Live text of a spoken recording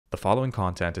The following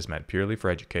content is meant purely for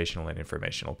educational and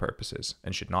informational purposes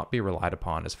and should not be relied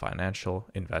upon as financial,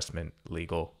 investment,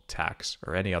 legal, tax,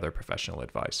 or any other professional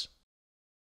advice.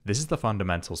 This is the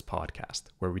Fundamentals podcast,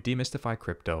 where we demystify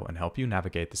crypto and help you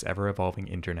navigate this ever-evolving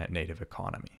internet-native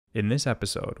economy. In this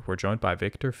episode, we're joined by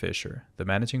Viktor Fischer, the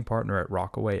managing partner at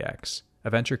RockawayX, a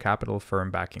venture capital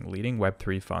firm backing leading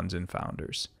Web3 funds and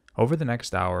founders. Over the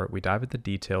next hour, we dive into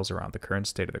details around the current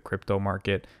state of the crypto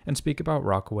market and speak about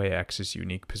RockawayX's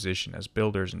unique position as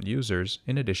builders and users,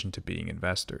 in addition to being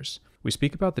investors. We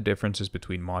speak about the differences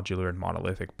between modular and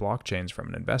monolithic blockchains from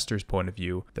an investor's point of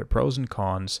view, their pros and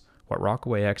cons, what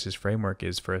RockawayX's framework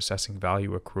is for assessing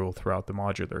value accrual throughout the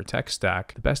modular tech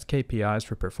stack, the best KPIs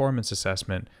for performance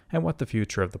assessment, and what the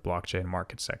future of the blockchain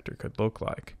market sector could look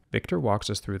like. Viktor walks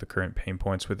us through the current pain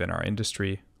points within our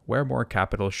industry, where more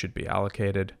capital should be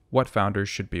allocated, what founders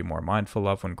should be more mindful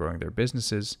of when growing their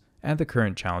businesses, and the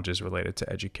current challenges related to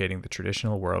educating the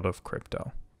traditional world of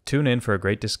crypto. Tune in for a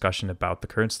great discussion about the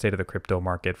current state of the crypto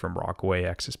market from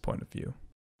RockawayX's point of view.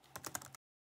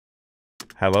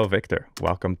 Hello, Viktor.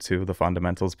 Welcome to the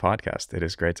Fundamentals podcast. It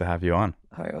is great to have you on.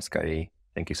 Hi, Oscar.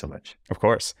 Thank you so much. Of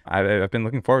course. I've been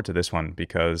looking forward to this one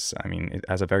because, it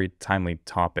has a very timely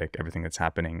topic, everything that's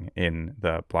happening in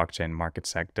the blockchain market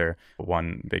sector.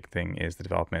 One big thing is the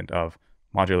development of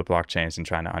modular blockchains and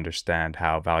trying to understand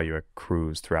how value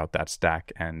accrues throughout that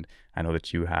stack. And I know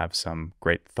that you have some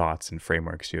great thoughts and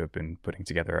frameworks you have been putting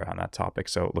together on that topic.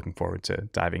 So looking forward to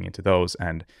diving into those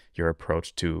and your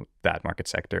approach to that market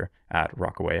sector at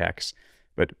RockawayX.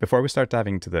 But before we start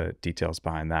diving into the details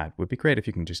behind that, it would be great if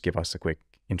you can just give us a quick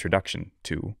introduction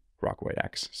to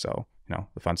RockawayX. So,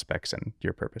 the fund specs and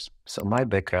your purpose. So my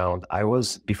background,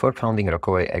 before founding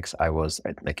RockawayX, I was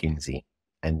at McKinsey.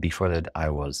 And before that, I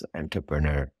was an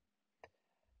entrepreneur.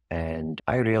 And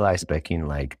I realized back in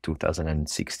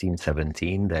 2016,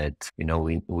 17 that,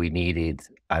 we needed,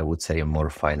 I would say, a more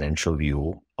financial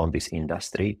view on this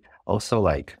industry. Also,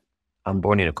 I'm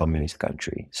born in a communist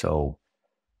country.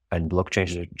 And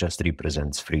blockchain just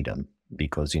represents freedom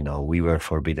because, we were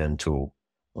forbidden to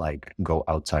go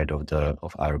outside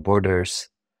of our borders.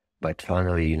 But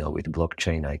finally, with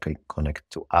blockchain, I can connect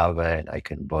to Aave, I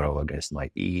can borrow against my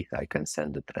ETH, I can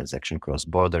send the transaction cross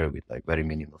border with very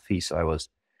minimal fees. So I was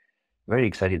very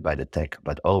excited by the tech,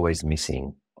 but always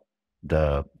missing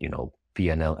the,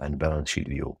 P&L and balance sheet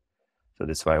view. So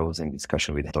that's why I was in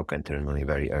discussion with Talk internally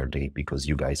very early because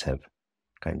you guys have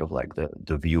kind of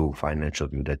the financial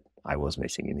view that I was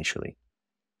missing initially.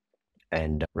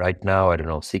 And right now,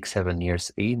 6-7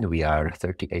 years in, we are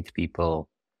 38 people.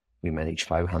 We manage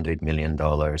 $500 million,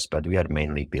 but we are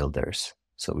mainly builders.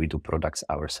 So we do products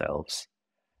ourselves.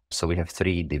 So we have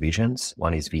 3 divisions.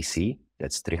 One is VC,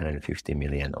 that's 350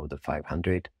 million of the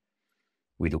 500.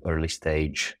 We do early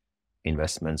stage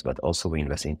investments, but also we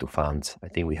invest into funds. I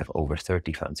think we have over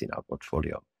 30 funds in our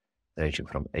portfolio, ranging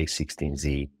from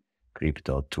A16Z,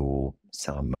 crypto to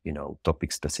some,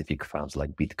 topic specific funds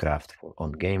like Bitcraft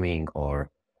on gaming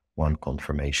or One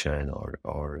Confirmation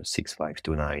or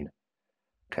 6529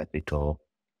 Capital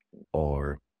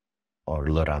or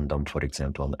Lorandom, for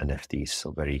example, on NFTs.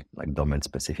 So very domain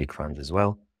specific funds as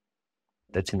well.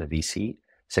 That's in the VC.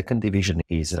 Second division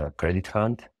is a credit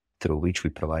fund through which we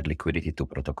provide liquidity to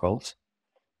protocols.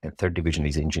 And third division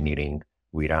is engineering.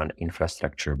 We run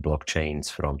infrastructure blockchains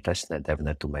from testnet,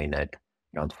 devnet to mainnet.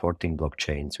 Around 14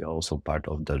 blockchains. We're also part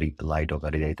of the Lido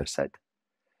validator set.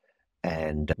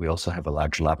 And we also have a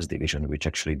large labs division, which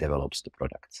actually develops the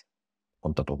products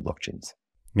on top of blockchains.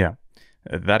 Yeah,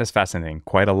 that is fascinating.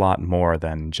 Quite a lot more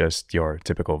than just your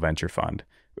typical venture fund.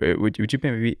 Would you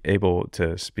maybe be able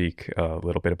to speak a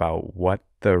little bit about what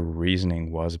the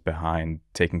reasoning was behind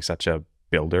taking such a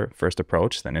builder first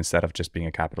approach? Then instead of just being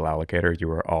a capital allocator, you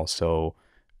were also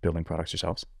building products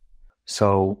yourselves?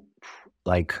 So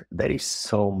there is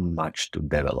so much to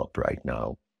develop right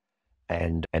now.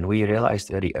 And we realized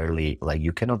very early,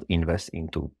 you cannot invest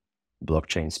into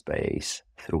blockchain space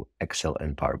through Excel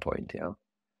and PowerPoint. Yeah.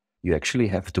 You actually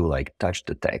have to touch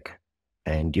the tech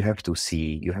and you have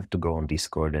to go on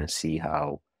Discord and see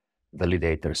how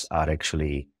validators are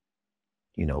actually,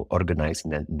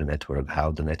 organizing the network,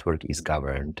 how the network is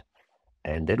governed.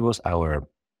 And that was our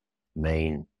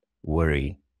main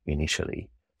worry initially.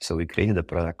 So we created a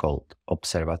product called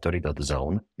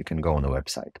observatory.zone. You can go on the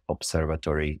website,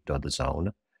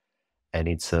 observatory.zone. And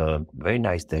it's a very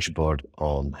nice dashboard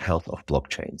on health of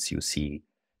blockchains. You see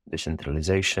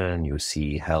decentralization, you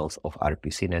see health of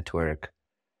RPC network.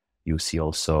 You see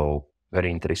also,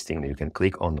 very interesting, you can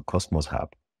click on the Cosmos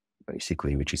Hub,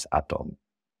 basically, which is Atom.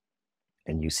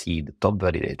 And you see the top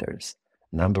validators.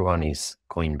 Number 1 is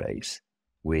Coinbase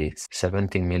with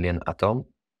 17 million Atom.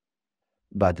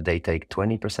 but they take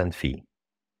 20% fee.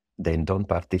 They don't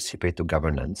participate to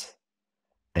governance,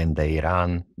 and they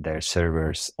run their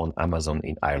servers on Amazon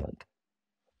in Ireland.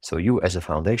 So you as a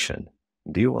foundation,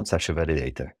 do you want such a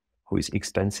validator who is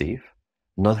expensive,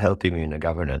 not helping you in the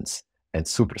governance, and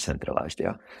super centralized?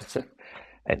 Yeah.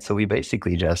 And so we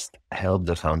basically just help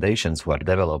the foundations who are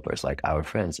developers like our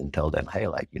friends and tell them, hey,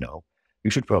 like,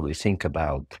 you should probably think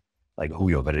about like who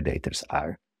your validators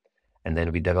are. And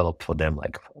then we develop for them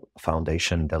like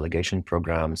foundation delegation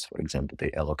programs. For example,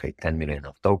 they allocate 10 million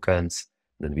of tokens.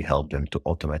 Then we help them to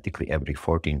automatically every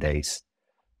 14 days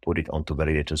put it onto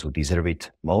validators who deserve it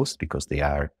most, because they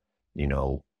are,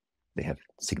 they have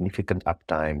significant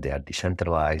uptime, they are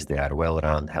decentralized, they are well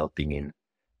run, helping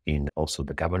in also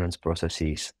the governance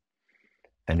processes.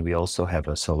 And we also have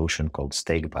a solution called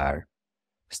stakebar.io,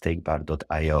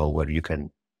 where you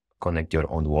can connect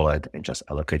your own wallet and just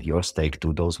allocate your stake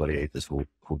to those validators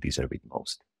who deserve it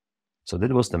most. So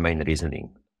that was the main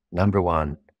reasoning. Number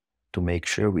one, to make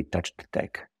sure we touch the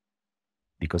tech,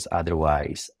 because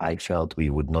otherwise I felt we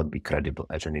would not be credible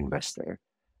as an investor.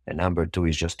 And number two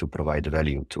is just to provide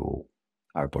value to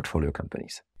our portfolio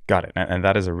companies. Got it. And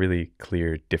that is a really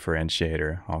clear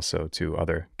differentiator also to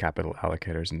other capital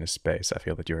allocators in this space. I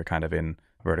feel that you're kind of in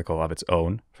a vertical of its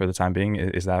own for the time being.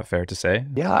 Is that fair to say?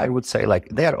 Yeah, I would say like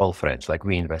they are all friends. Like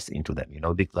we invest into them.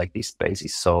 Like this space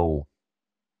is so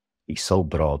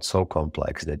broad, so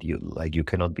complex that you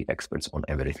cannot be experts on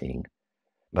everything.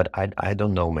 But I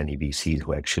don't know many VCs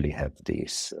who actually have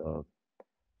these,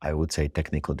 I would say,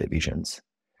 technical divisions.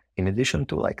 In addition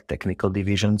to like technical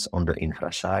divisions on the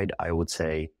infra side, I would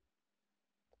say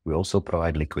we also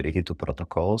provide liquidity to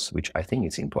protocols, which I think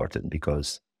is important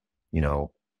because,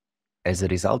 as a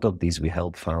result of this, we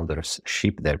help founders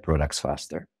ship their products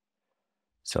faster.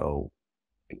 So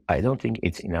I don't think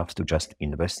it's enough to just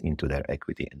invest into their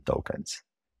equity and tokens,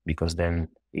 because then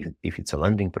if it's a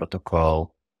lending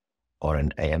protocol or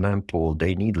an AMM pool,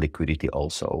 they need liquidity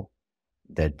also,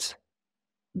 that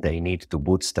they need to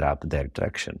bootstrap their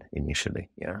traction initially.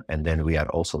 Yeah. And then we are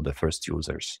also the first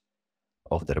users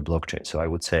of their blockchain. So I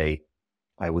would say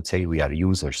we are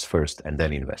users first and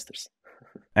then investors.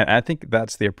 And I think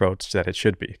that's the approach that it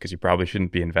should be, because you probably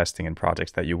shouldn't be investing in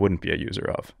projects that you wouldn't be a user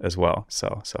of as well.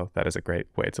 So that is a great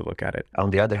way to look at it. On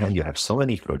the other hand, you have so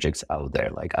many projects out there.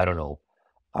 Like, I don't know,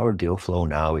 our deal flow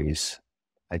now is,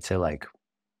 I'd say like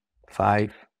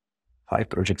five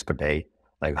projects per day.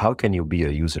 Like, how can you be a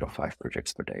user of 5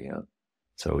 projects per day? Yeah?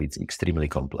 So it's extremely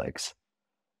complex.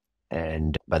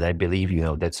 But I believe,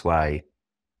 that's why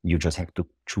you just have to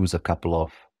choose a couple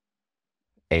of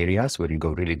areas where you go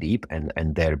really deep and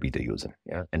there be the user.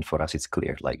 Yeah. And for us, it's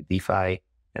clear, like DeFi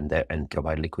and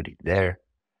provide liquidity there.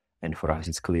 And for us,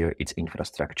 it's clear it's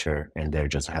infrastructure, and they're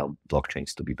just help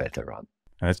blockchains to be better run.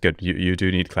 That's good. You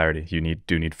do need clarity. You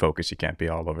do need focus. You can't be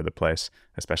all over the place,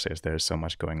 especially as there's so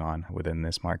much going on within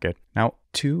this market. Now,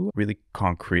 to really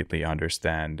concretely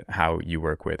understand how you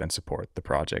work with and support the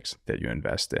projects that you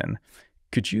invest in,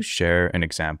 could you share an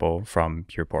example from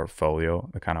your portfolio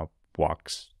that kind of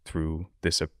walks through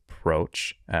this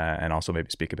approach, and also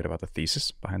maybe speak a bit about the thesis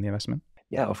behind the investment?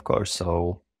 Yeah, of course.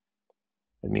 So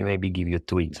let me maybe give you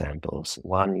 2 examples.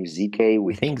 One is ZK.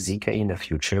 We think ZK in the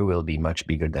future will be much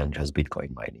bigger than just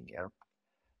Bitcoin mining.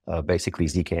 Yeah. Basically,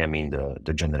 ZK, I mean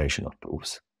the generation of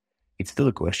proofs. It's still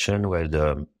a question where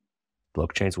the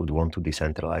blockchains would want to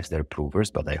decentralize their provers,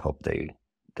 but I hope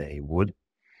they would.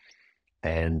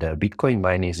 And Bitcoin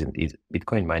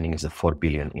mining is a 4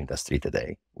 billion industry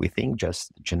today. We think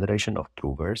just generation of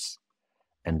provers,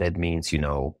 and that means,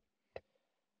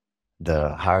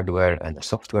 the hardware and the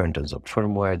software in terms of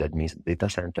firmware, that means data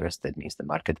centers, that means the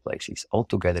marketplaces,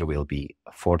 altogether will be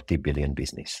a 40 billion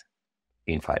business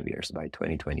in 5 years by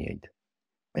 2028.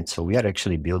 And so we are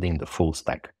actually building the full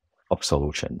stack of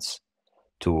solutions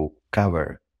to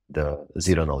cover the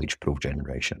zero knowledge proof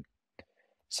generation.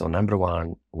 So number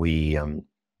one, we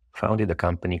founded a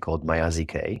company called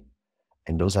MayaZK,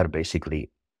 and those are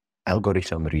basically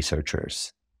algorithm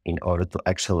researchers in order to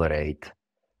accelerate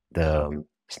the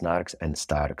snarks and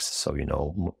starks. So,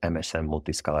 MSM,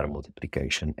 multiscalar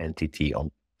multiplication, NTT,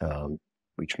 on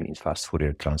which means fast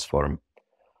Fourier transform,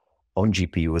 on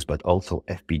GPUs, but also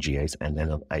FPGAs and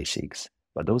then on ASICs.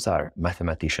 But those are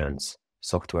mathematicians,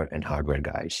 software and hardware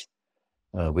guys.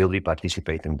 We'll be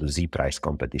participating in the Z-Prize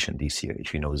competition this year,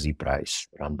 if you know Z-Prize,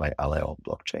 run by Aleo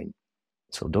blockchain.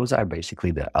 So those are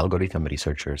basically the algorithm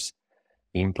researchers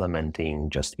improving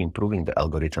the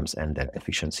algorithms and their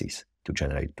efficiencies to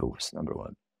generate proofs, number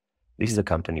one. This is a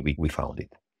company we founded.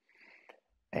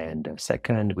 And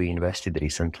second, we invested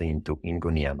recently into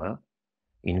Ingonyama.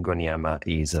 Ingonyama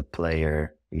is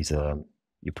a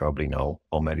you probably know.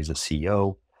 Omer is a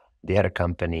CEO. They are a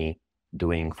company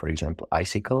doing, for example,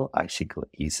 Icicle. Icicle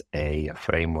is a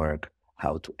framework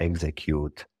how to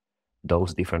execute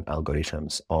those different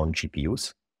algorithms on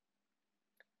GPUs.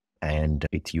 And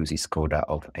it uses Coda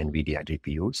of NVIDIA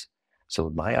GPUs. So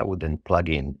Maya would then plug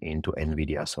into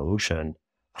NVIDIA solution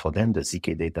for them, the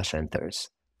ZK data centers,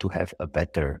 to have a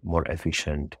better, more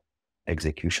efficient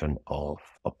execution of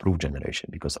proof generation,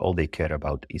 because all they care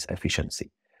about is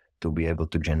efficiency, to be able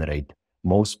to generate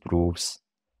most proofs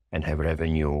and have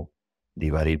revenue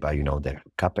divided by, their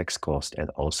capex cost and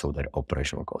also their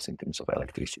operational cost in terms of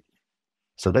electricity.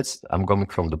 So I'm going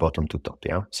from the bottom to top,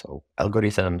 yeah? So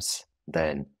algorithms,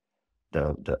 then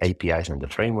the APIs and the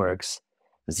frameworks.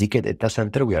 ZK data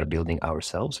center, we are building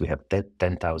ourselves. We have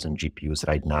 10,000 GPUs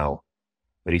right now.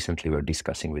 Recently, we're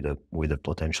discussing with a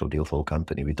potential deal flow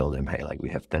company. We told them, hey, we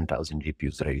have 10,000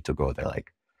 GPUs ready to go. They're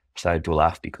started to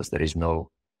laugh because there is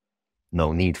no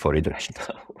need for it right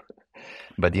now.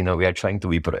 But we are trying to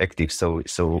be proactive.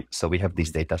 So we have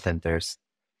these data centers,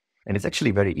 and it's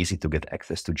actually very easy to get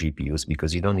access to GPUs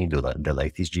because you don't need the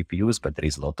latest GPUs, but there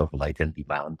is a lot of latent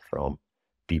demand from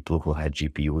people who had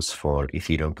GPUs for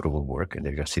Ethereum proof of work, and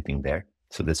they're just sitting there.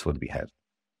 So that's what we have.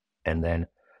 And then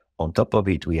on top of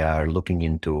it, we are looking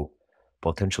into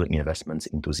potential investments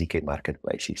into ZK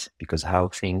marketplaces, because how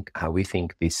we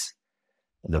think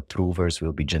the provers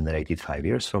will be generated 5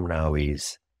 years from now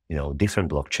is, different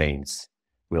blockchains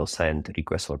will send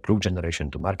requests for proof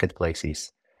generation to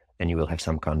marketplaces, and you will have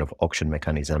some kind of auction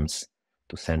mechanisms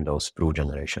to send those proof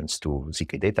generations to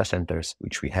ZK data centers,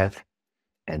 which we have.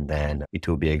 And then it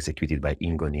will be executed by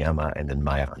Ingo Niyama and then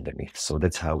Maya underneath. So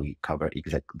that's how we cover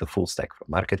the full stack from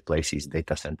marketplaces,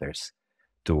 data centers,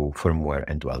 to firmware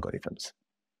and to algorithms.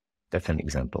 That's an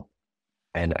example.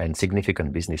 And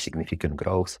significant business, significant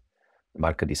growth. The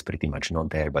market is pretty much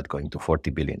not there, but going to 40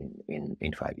 billion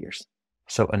in 5 years.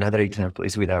 So another example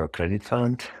is with our credit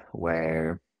fund,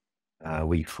 where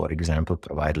we, for example,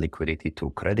 provide liquidity to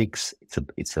Credix.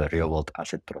 It's a real-world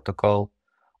asset protocol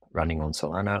running on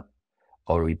Solana.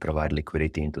 Or we provide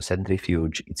liquidity into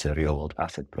Centrifuge. It's a real-world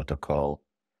asset protocol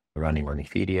running on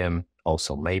Ethereum.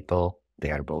 Also Maple.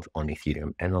 They are both on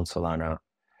Ethereum and on Solana.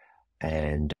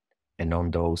 And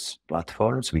on those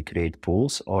platforms, we create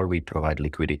pools or we provide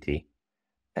liquidity.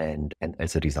 And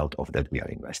as a result of that, we are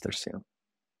investors. Yeah.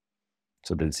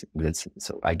 So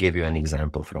I gave you an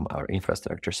example from our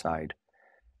infrastructure side,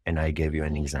 and I gave you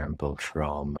an example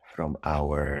from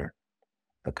our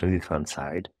credit fund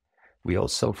side. We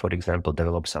also, for example,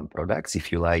 develop some products.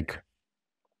 If you like,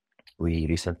 we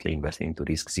recently invested into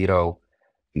Risk Zero.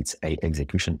 It's an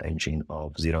execution engine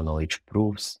of zero-knowledge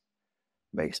proofs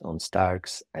based on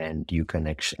Starks, and you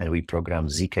can and we program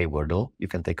ZK Wordle. You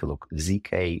can take a look,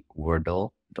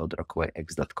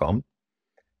 zkwordle.rockawayx.com,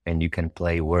 and you can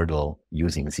play Wordle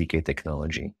using ZK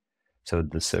technology. So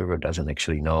the server doesn't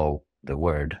actually know the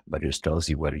word, but it just tells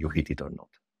you whether you hit it or not.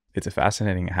 It's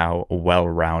fascinating how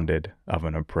well-rounded of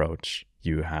an approach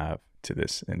you have to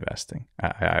this investing.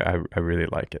 I really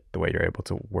like it, the way you're able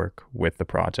to work with the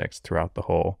projects throughout the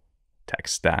whole tech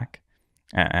stack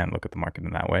and look at the market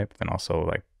in that way, but then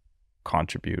also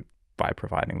contribute by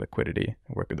providing liquidity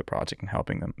and work with the project and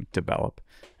helping them develop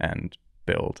and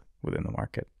build within the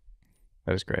market.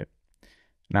 That is great.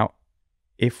 Now,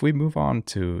 if we move on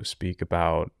to speak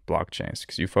about blockchains,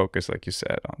 because you focus, like you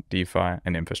said, on DeFi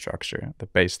and infrastructure, the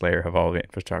base layer of all the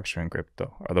infrastructure in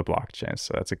crypto are the blockchains.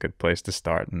 So that's a good place to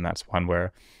start. And that's one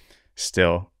where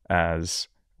still, as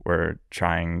we're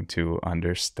trying to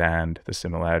understand the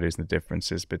similarities and the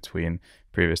differences between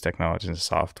previous technologies and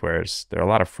softwares, there are a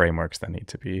lot of frameworks that need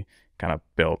to be kind of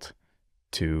built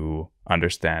to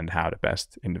understand how to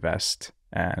best invest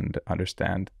and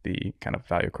understand the kind of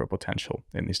value accrual potential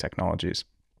in these technologies.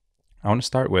 I want to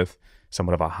start with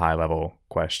somewhat of a high-level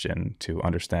question to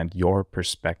understand your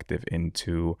perspective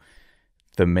into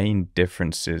the main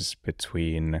differences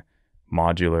between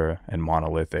modular and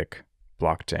monolithic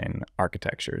blockchain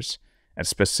architectures, and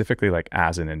specifically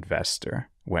as an investor,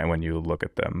 when you look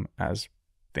at them as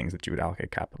things that you would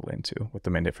allocate capital into, what the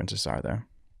main differences are there.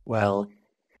 Well,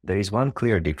 there is one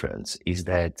clear difference, is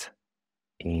that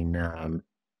in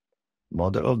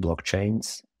modular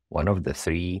blockchains, one of the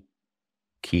three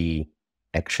key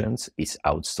actions is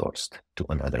outsourced to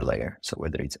another layer. So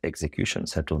whether it's execution,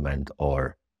 settlement,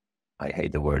 or, I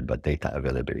hate the word, but data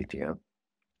availability. Yeah?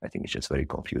 I think it's just a very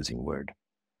confusing word.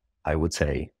 I would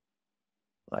say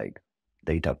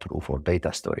data proof or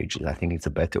data storage. I think it's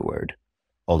a better word,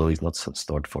 although it's not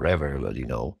stored forever, but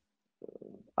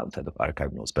outside of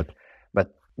archive nodes. But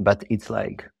it's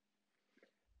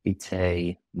it's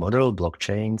a modular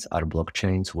blockchains are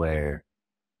blockchains where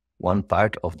one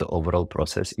part of the overall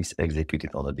process is executed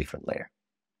on a different layer.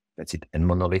 That's it. And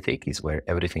monolithic is where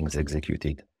everything is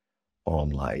executed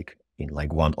on in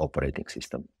one operating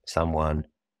system. Someone,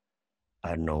 I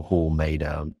don't know who made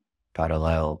a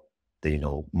parallel,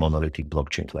 monolithic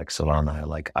blockchain like Solana,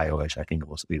 like iOS, I think it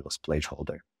was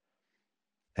placeholder.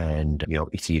 And,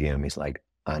 Ethereum is like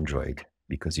Android,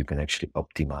 because you can actually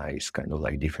optimize kind of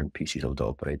like different pieces of the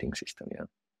operating system. Yeah.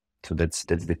 So that's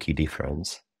the key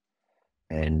difference.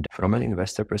 And from an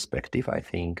investor perspective, I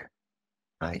think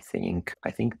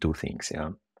two things.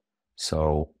 Yeah.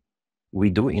 So we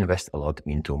do invest a lot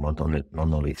into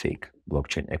monolithic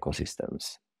blockchain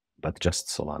ecosystems, but just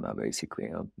Solana basically,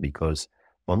 because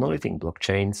monolithic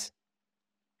blockchains,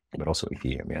 but also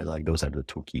Ethereum, like those are the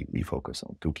two key we focus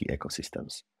on, two key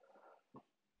ecosystems.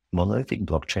 Monolithic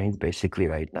blockchains basically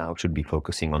right now should be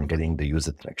focusing on getting the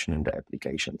user traction in the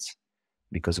applications,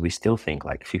 because we still think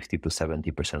like 50 to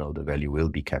 70% of the value will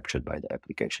be captured by the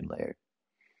application layer.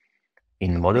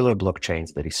 In modular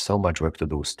blockchains, there is so much work to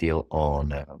do still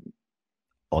on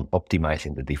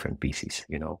optimizing the different pieces.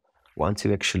 Once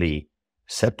you actually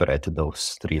separate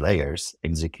those three layers,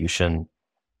 execution,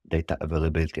 data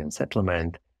availability, and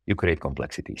settlement, you create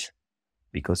complexities,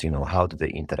 because how do they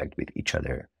interact with each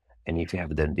other? And if you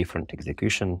have then different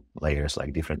execution layers,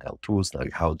 like different L2s,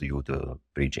 like how do you do the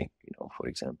bridging, for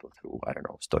example, through,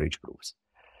 storage groups.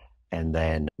 And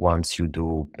then once you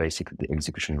do basically the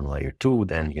execution layer 2,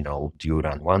 then, do you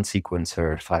run one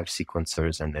sequencer, 5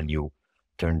 sequencers, and then you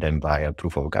turn them by a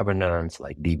proof of governance,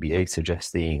 like DBA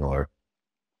suggesting, or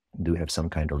do you have some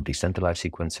kind of decentralized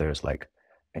sequencers like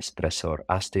Espresso or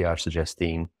Asti are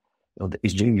suggesting? The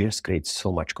just creates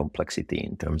so much complexity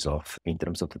in terms of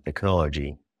the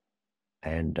technology.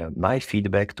 And my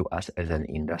feedback to us as an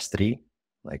industry,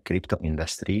 like crypto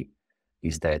industry,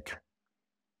 is that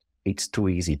it's too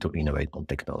easy to innovate on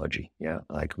technology. Yeah,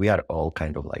 like we are all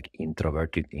kind of like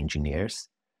introverted engineers.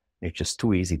 It's just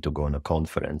too easy to go on a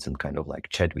conference and kind of like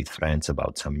chat with friends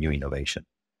about some new innovation.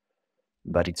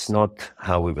 But it's not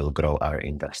how we will grow our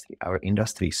industry. Our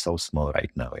industry is so small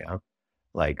right now. Yeah,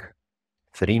 like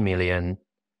 3 million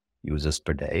users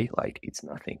per day, like it's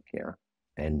nothing. Yeah,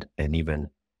 and even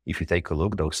if you take a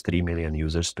look, those 3 million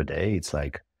users per day, it's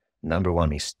like number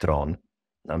one is Tron,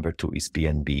 number two is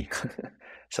BNB.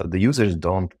 So the users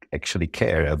don't actually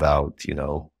care about,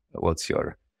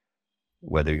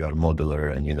 whether you are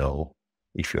modular and,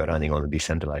 if you are running on a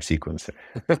decentralized sequencer.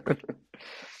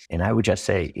 And I would just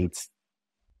say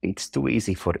it's too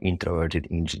easy for introverted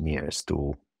engineers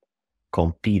to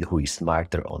compete who is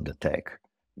smarter on the tech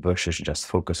versus just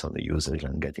focus on the users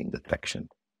and getting the traction.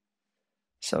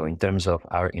 So in terms of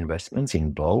our investments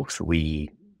in both, we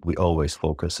always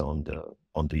focus on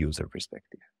the user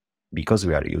perspective, because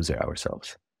we are a user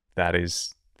ourselves. That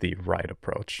is the right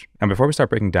approach. And before we start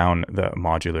breaking down the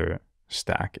modular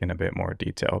stack in a bit more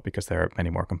detail, because there are many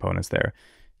more components there,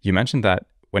 you mentioned that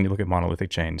when you look at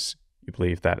monolithic chains, you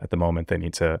believe that at the moment they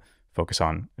need to focus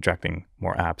on attracting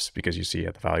more apps, because you see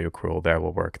at the value accrual there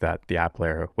will work that the app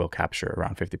layer will capture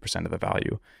around 50% of the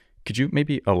value. Could you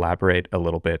maybe elaborate a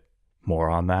little bit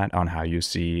more on that, on how you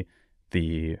see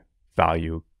the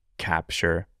value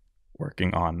capture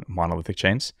working on monolithic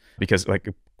chains? Because like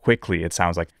quickly, it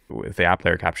sounds like with the app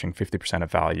layer capturing 50%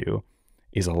 of value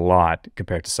is a lot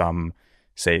compared to some,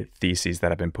 say, theses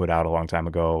that have been put out a long time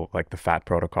ago, like the FAT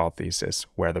protocol thesis,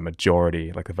 where the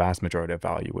majority, like the vast majority of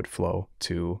value would flow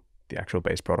to the actual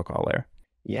base protocol layer.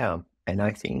 Yeah, and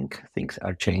I think things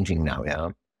are changing now, yeah,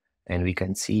 and we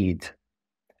can see it.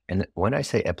 And when I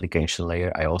say application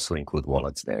layer, I also include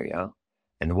wallets there, yeah,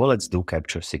 and wallets do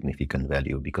capture significant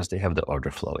value because they have the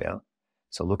order flow, yeah.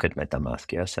 So look at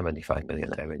MetaMask, yeah, 75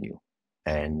 million revenue,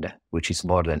 and which is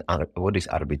more than what is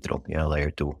Arbitrum, yeah,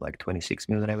 layer 2, like 26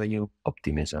 million revenue.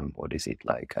 Optimism, what is it,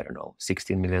 like, I don't know,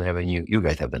 16 million revenue. You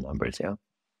guys have the numbers, yeah.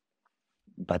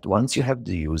 But once you have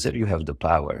the user, you have the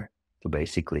power to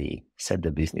basically set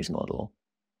the business model,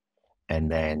 and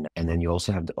then you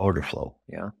also have the order flow,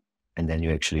 yeah, and then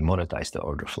you actually monetize the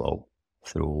order flow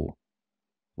through.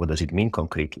 What does it mean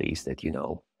concretely? Is that you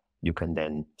can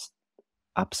then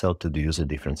upsell to the user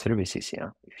different services. Yeah,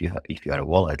 if you are a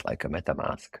wallet like a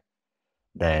MetaMask,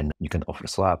 then you can offer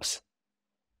swaps,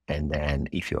 and then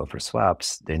if you offer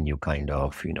swaps, then you kind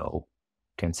of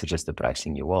can suggest the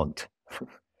pricing you want,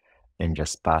 and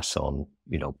just pass on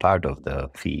part of the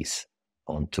fees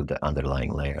onto the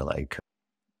underlying layer, like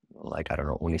I don't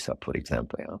know, Uniswap, for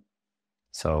example. Yeah.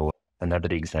 So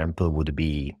another example would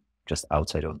be just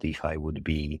outside of DeFi would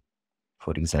be,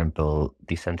 for example,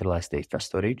 decentralized data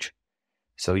storage.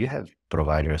 So you have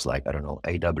providers like, I don't know,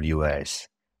 AWS,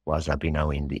 Wasabi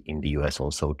now in the US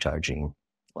also charging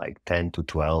like $10 to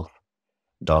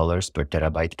 $12 per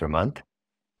terabyte per month.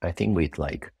 I think with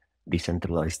like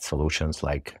decentralized solutions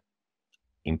like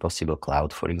Impossible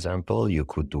Cloud, for example, you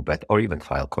could do better, or even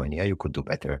Filecoin. Yeah, you could do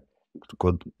better.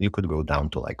 You could go down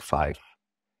to like $5-6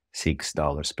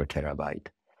 per terabyte.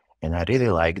 And I really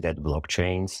like that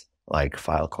blockchains like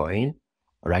Filecoin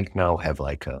right now have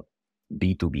like a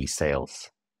B2B sales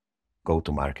go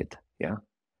to market. Yeah.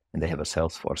 And they have a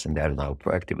sales force and they're now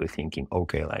proactively thinking,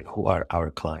 okay, like who are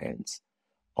our clients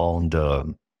on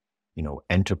the,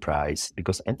 enterprise,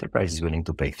 because enterprise is willing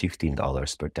to pay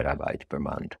 $15 per terabyte per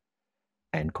month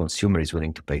and consumer is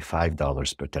willing to pay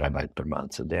 $5 per terabyte per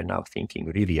month. So they're now thinking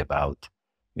really about,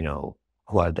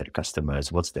 who are their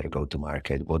customers, what's their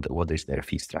go-to-market, what is their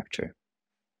fee structure,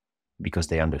 because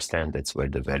they understand that's where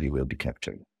the value will be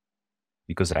captured.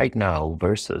 Because right now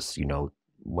versus,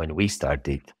 when we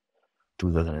started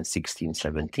 2016,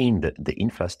 17, the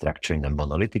infrastructure in the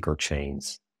monolithic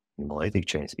chains,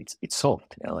 it's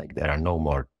solved. Yeah? Like there are no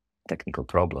more technical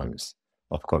problems.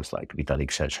 Of course, like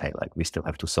Vitalik says, hey, like we still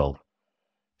have to solve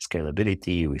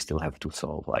scalability, we still have to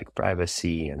solve like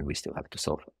privacy, and we still have to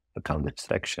solve account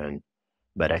abstraction.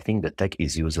 But I think the tech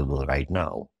is usable right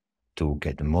now to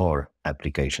get more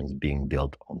applications being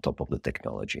built on top of the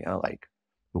technology. Like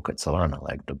look at Solana,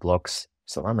 like the blocks,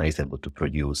 Solana is able to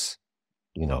produce,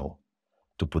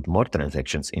 to put more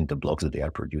transactions in the blocks that they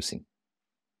are producing.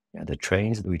 Yeah, the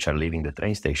trains which are leaving the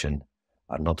train station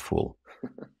are not full.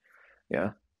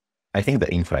 Yeah, I think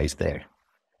the infra is there.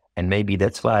 And maybe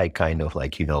that's why I kind of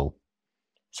like,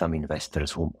 some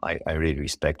investors whom I really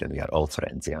respect and we are all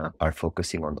friends, yeah, are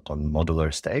focusing on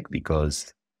modular stack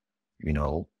because,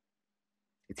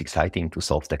 it's exciting to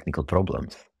solve technical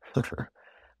problems.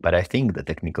 But I think the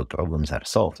technical problems are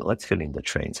solved. Let's fill in the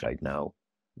trains right now,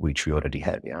 which we already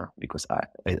have, yeah, because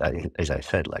as I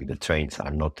said, like the trains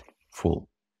are not full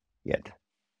yet.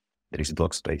 There is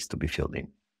block space to be filled in.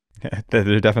 Yeah,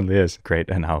 there definitely is. Great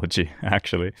analogy,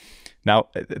 actually. Now,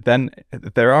 then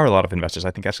there are a lot of investors.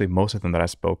 I think actually most of them that I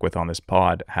spoke with on this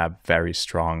pod have very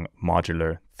strong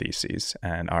modular theses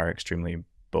and are extremely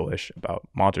bullish about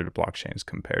modular blockchains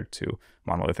compared to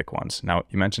monolithic ones. Now,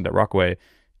 you mentioned at Rockaway,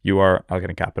 you are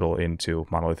allocating capital into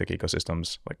monolithic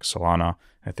ecosystems like Solana,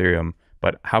 Ethereum.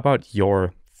 But how about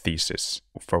your thesis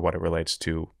for what it relates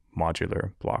to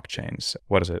modular blockchains?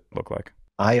 What does it look like?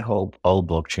 I hope all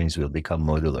blockchains will become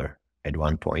modular at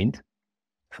one point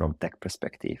from tech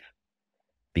perspective,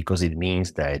 because it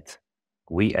means that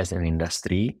we as an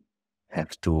industry have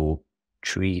to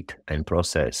treat and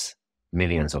process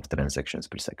millions of transactions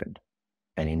per second.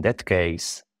 And in that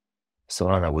case,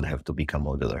 Solana would have to become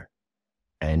modular.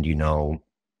 And,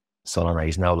 Solana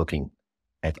is now looking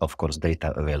at, of course,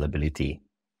 data availability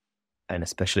and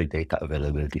especially data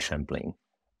availability sampling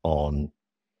on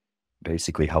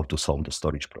basically how to solve the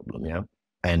storage problem. Yeah.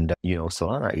 And,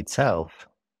 Solana itself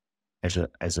as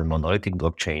a monolithic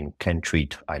blockchain can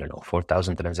treat,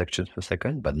 4,000 transactions per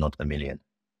second, but not a million.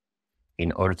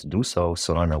 In order to do so,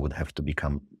 Solana would have to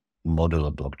become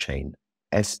modular blockchain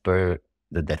as per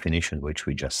the definition which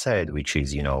we just said, which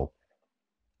is,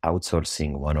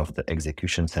 outsourcing one of the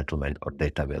execution, settlement, or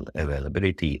data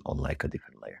availability on like a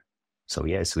different layer. So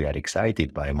yes, we are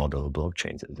excited by modular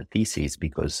blockchains as a thesis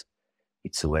because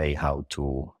it's a way how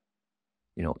to,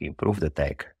 improve the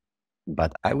tech.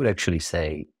 But I would actually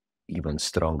say even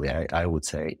strongly, I would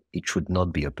say it should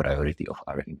not be a priority of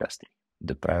our industry.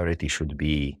 The priority should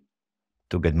be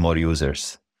to get more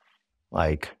users.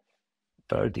 Like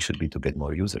priority should be to get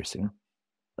more users.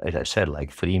 As I said,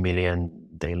 like 3 million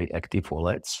daily active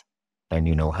wallets. And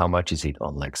how much is it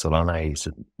on like Solana?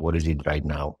 What is it right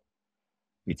now?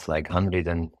 It's like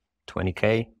 120K,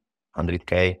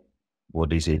 100K.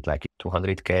 What is it? Like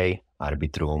 200K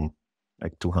Arbitrum,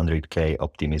 like 200K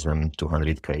Optimism,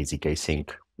 200K ZK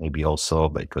Sync, maybe also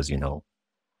because,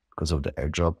 because of the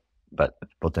airdrop, but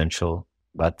potential,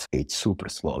 but it's super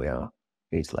small. Yeah.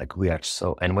 It's like we are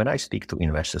so, and when I speak to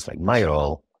investors, like my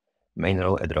main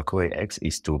role at RockawayX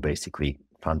is to basically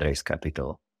fundraise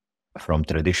capital from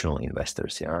traditional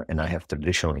investors. Yeah. And I have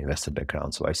traditional investor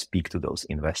background. So I speak to those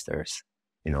investors,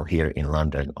 here in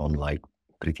London on like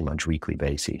pretty much weekly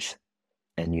basis.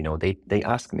 And, they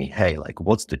ask me, hey, like,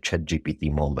 what's the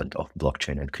ChatGPT moment of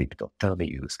blockchain and crypto? Tell me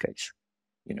use case,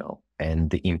 and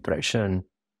the impression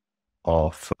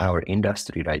of our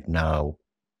industry right now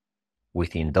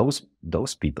within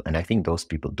those people, and I think those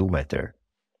people do matter.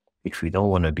 If we don't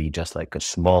want to be just like a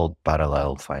small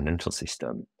parallel financial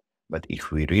system, but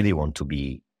if we really want to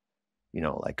be,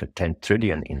 like a 10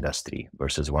 trillion industry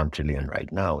versus 1 trillion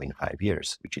right now in 5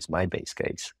 years, which is my base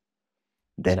case,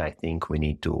 then I think we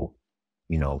need to,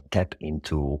 tap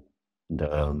into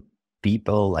the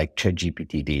people like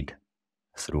ChatGPT did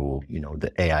through,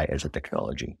 the AI as a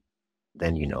technology,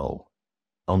 then,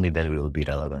 only then we will be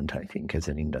relevant, I think, as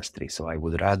an industry. So I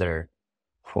would rather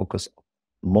focus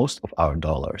most of our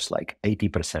dollars, like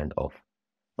 80% of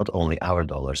not only our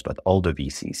dollars, but all the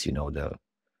VCs,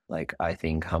 I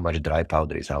think how much dry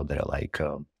powder is out there, like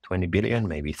 20 billion,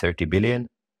 maybe 30 billion.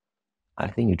 I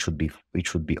think it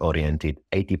should be oriented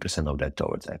 80% of that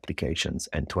towards applications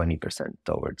and 20%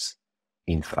 towards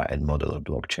infra and modular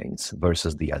blockchains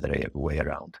versus the other way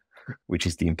around, which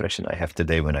is the impression I have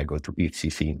today when I go to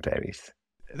ECC in Paris.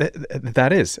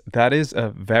 That is a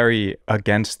very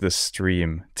against the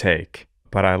stream take,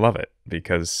 but I love it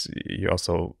because you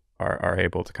also are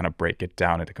able to kind of break it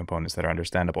down into components that are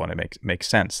understandable, and it makes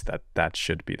sense that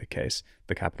should be the case.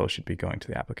 The capital should be going to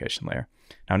the application layer.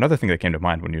 Now, another thing that came to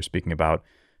mind when you were speaking about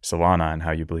Solana and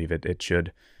how you believe it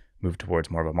should move towards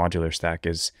more of a modular stack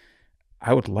is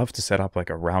I would love to set up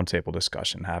like a roundtable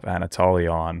discussion, have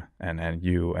Anatoly on and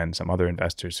you and some other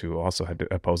investors who also had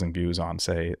opposing views on,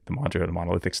 say, the modular and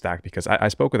monolithic stack. Because I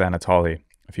spoke with Anatoly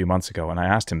a few months ago and I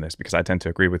asked him this because I tend to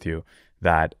agree with you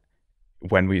that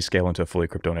when we scale into a fully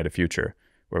crypto native future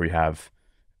where we have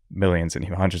millions and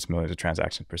even hundreds of millions of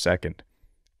transactions per second,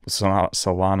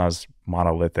 Solana's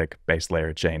monolithic base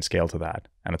layer chain scale to that?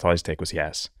 Anatoly's take was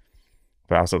yes.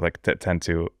 But I also tend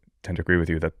to agree with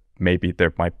you that maybe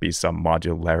there might be some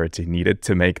modularity needed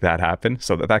to make that happen.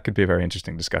 So that could be a very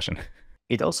interesting discussion.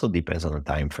 It also depends on the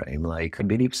time frame. Like I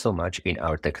believe so much in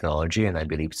our technology and I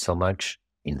believe so much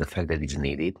in the fact that it's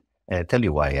needed. And I tell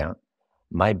you why, yeah.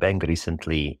 My bank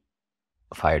recently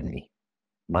fired me.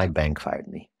 My bank fired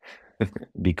me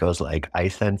because like I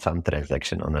sent some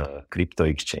transaction on a crypto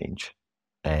exchange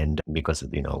and because,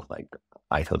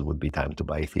 I thought it would be time to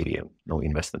buy Ethereum, no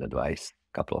investment advice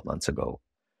a couple of months ago.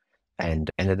 And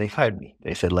then they fired me.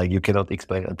 They said, like, you cannot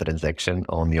explain a transaction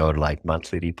on your like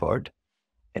monthly report.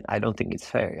 And I don't think it's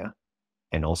fair, yeah.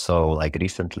 And also, like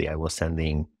recently I was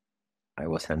sending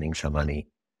some money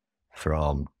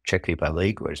from Czech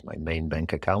Republic, where's my main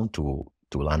bank account, to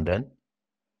London.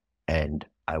 And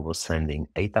I was sending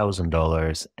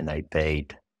 $8,000 and I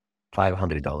paid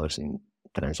 $500 in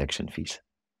transaction fees,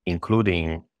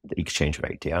 including the exchange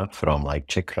rate, yeah, from like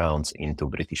Czech crowns into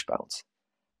British pounds.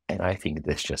 And I think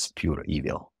that's just pure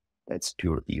evil. That's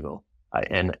pure evil.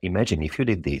 And imagine if you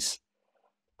did this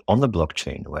on the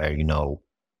blockchain where,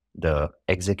 the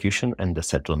execution and the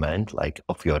settlement, like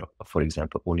of your, for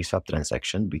example, Uniswap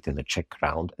transaction between the Czech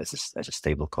crown as a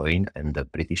stable coin and the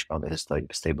British pound as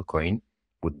a stable coin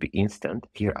would be instant.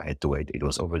 Here I had to wait. It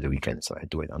was over the weekend, so I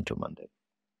had to wait until Monday.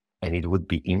 And it would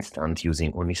be instant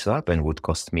using Uniswap and would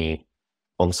cost me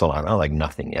on Solana like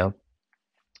nothing, yeah?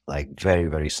 Like very,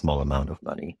 very small amount of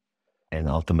money. And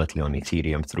ultimately on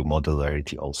Ethereum through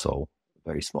modularity also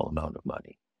very small amount of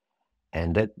money.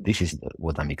 And this is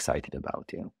what I'm excited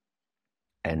about, yeah.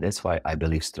 And that's why I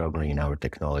believe strongly in our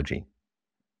technology.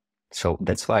 So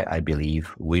that's why I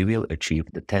believe we will achieve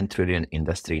the 10 trillion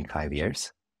industry in 5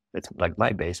 years. That's like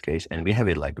my base case. And we have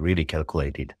it like really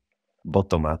calculated,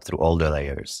 bottom up through all the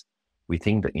layers. We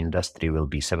think the industry will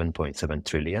be 7.7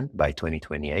 trillion by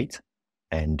 2028.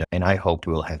 And I hope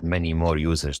we'll have many more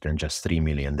users than just 3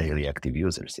 million daily active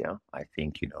users. Yeah, I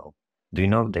think, do you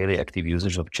know daily active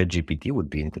users of ChatGPT? Would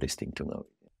be interesting to know.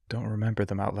 Don't remember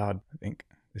them out loud. I think,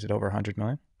 is it over 100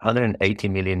 million? 180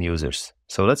 million users.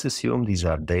 So let's assume these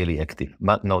are daily active.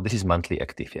 No, this is monthly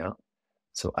active. Yeah.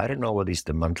 So I don't know what is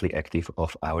the monthly active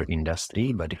of our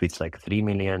industry, but if it's like 3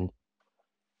 million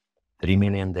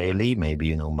daily,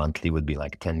 maybe, monthly would be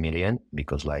like 10 million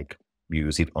because like we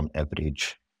use it on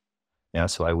average. Yeah,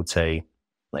 so I would say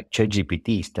like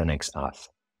ChatGPT is 10x us.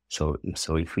 So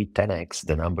if we 10x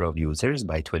the number of users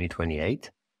by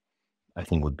 2028, I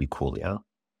think would be cool, yeah?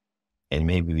 And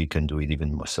maybe we can do it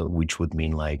even more, so which would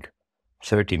mean like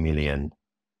 30 million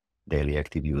daily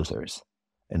active users.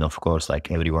 And of course,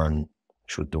 like everyone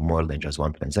should do more than just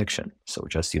one transaction. So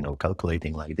just,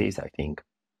 calculating like this, I think,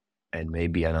 and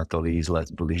maybe Anatoly is less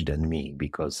bullish than me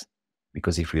because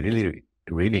if we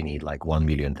really need like 1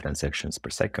 million transactions per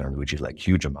second, which is like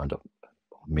huge amount of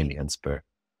millions per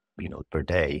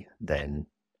day, then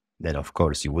of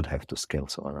course you would have to scale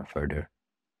Solana further.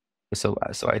 So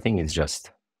I think it's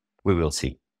just, we will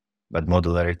see. But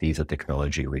modularity is a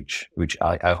technology which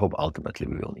I hope ultimately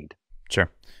we will need. Sure.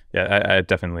 Yeah, I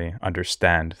definitely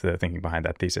understand the thinking behind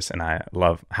that thesis, and I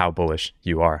love how bullish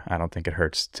you are. I don't think it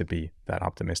hurts to be that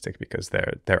optimistic because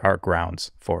there are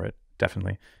grounds for it,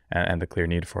 definitely, and the clear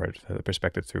need for it, the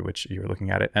perspective through which you're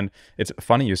looking at it. And it's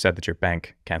funny you said that your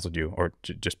bank canceled you or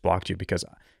just blocked you because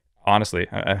honestly,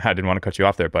 I didn't want to cut you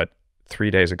off there, but 3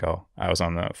 days ago, I was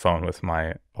on the phone with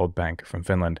my old bank from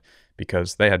Finland,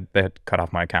 because they had cut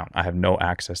off my account. I have no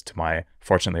access to my,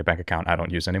 fortunately, a bank account I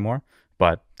don't use anymore.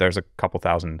 But there's a couple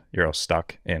 €1,000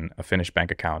 stuck in a Finnish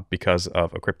bank account because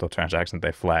of a crypto transaction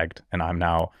they flagged. And I'm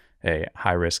now a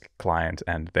high risk client,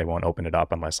 and they won't open it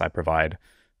up unless I provide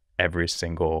every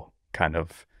single kind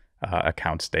of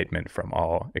account statement from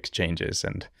all exchanges.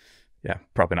 And yeah,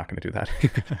 probably not going to do that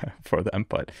for them.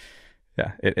 But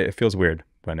yeah, it feels weird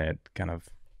when it kind of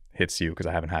hits you, because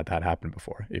I haven't had that happen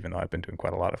before, even though I've been doing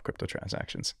quite a lot of crypto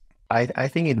transactions. I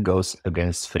think it goes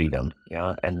against freedom.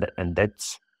 Yeah. And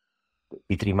that's,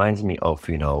 it reminds me of,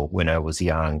 when I was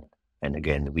young, and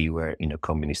again, we were in a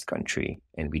communist country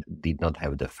and we did not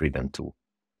have the freedom to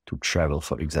travel,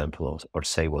 for example, or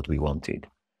say what we wanted.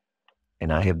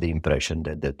 And I have the impression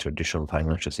that the traditional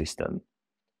financial system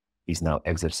is now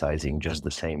exercising just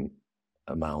the same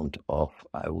amount of,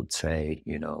 I would say,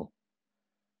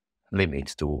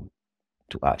 limits to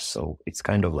us. So it's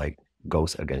kind of like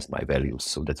goes against my values.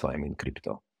 So that's why I'm in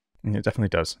crypto. It definitely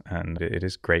does. And it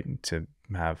is great to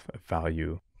have a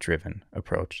value-driven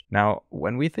approach. Now,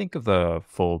 when we think of the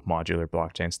full modular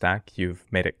blockchain stack, you've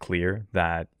made it clear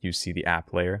that you see the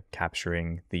app layer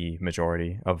capturing the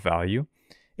majority of value.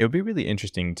 It would be really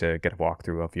interesting to get a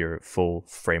walkthrough of your full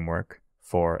framework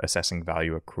for assessing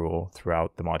value accrual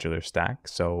throughout the modular stack,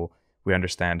 so we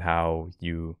understand how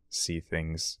you see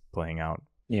things playing out.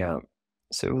 Yeah.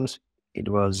 So it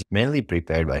was mainly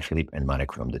prepared by Philip and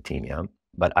Marek from the team. Yeah.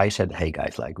 But I said, hey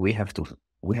guys, like we have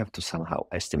to somehow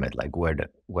estimate like where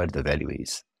the value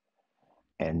is.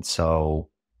 And so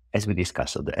as we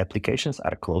discussed, so the applications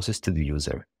are closest to the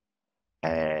user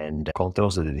and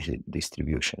controls the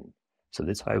distribution. So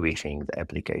that's why we think the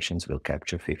applications will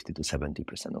capture 50 to 70%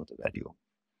 of the value.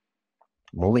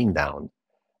 Moving down,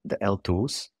 the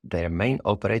L2s, their main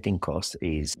operating cost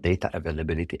is data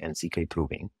availability and ZK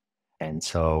proving. And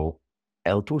so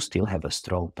L2s still have a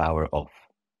strong power of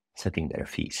setting their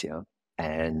fees, yeah.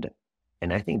 And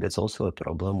I think that's also a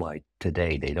problem why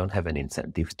today they don't have an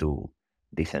incentive to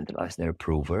decentralize their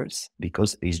provers,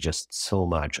 because it's just so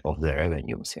much of their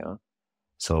revenues, yeah.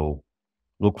 So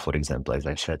look, for example, as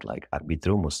I said, like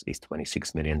Arbitrum is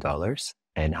 $26 million.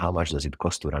 And how much does it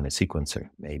cost to run a sequencer?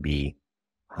 Maybe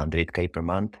 100K per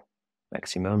month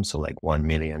maximum. So like 1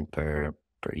 million per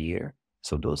year.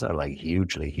 So those are like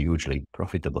hugely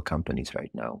profitable companies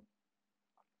right now.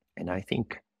 And I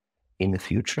think in the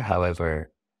future,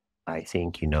 however, I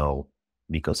think,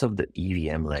 because of the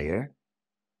EVM layer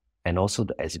and also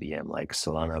the SVM, like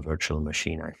Solana virtual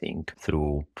machine, I think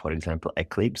through, for example,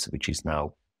 Eclipse, which is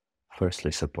now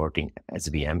firstly supporting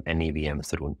SVM and EVM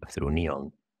through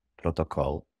Neon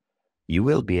protocol, you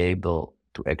will be able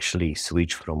to actually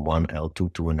switch from one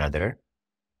L2 to another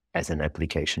as an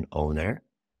application owner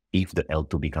if the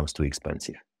L2 becomes too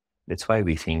expensive. That's why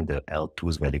we think the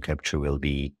L2's value capture will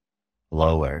be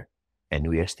lower, and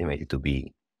we estimate it to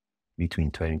be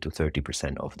between 20 to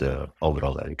 30% of the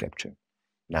overall value capture.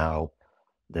 Now,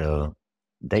 the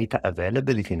data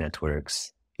availability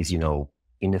networks is,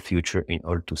 in the future, in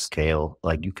order to scale,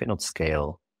 like you cannot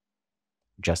scale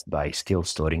just by still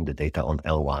storing the data on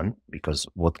L1, because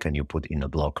what can you put in a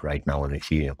block right now on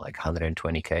Ethereum? Like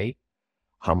 120K?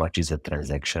 How much is a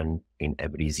transaction in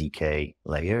every ZK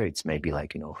layer? It's maybe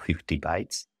like, 50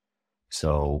 bytes.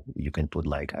 So you can put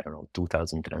like,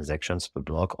 2,000 transactions per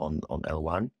block on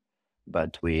L1.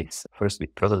 But first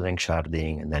with proto-dank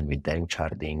sharding and then with dank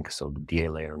sharding, so the DA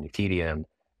layer on Ethereum,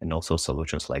 and also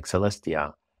solutions like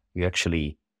Celestia, you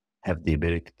actually have the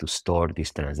ability to store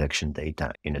this transaction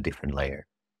data in a different layer.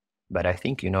 But I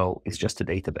think, it's just a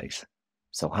database.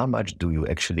 So how much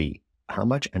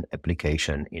an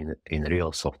application in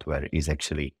real software is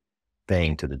actually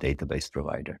paying to the database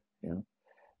provider? Yeah?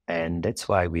 And that's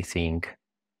why we think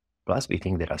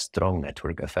there are strong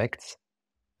network effects.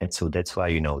 And so that's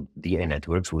why, DA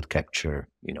networks would capture,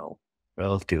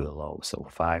 relatively low, so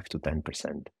 5 to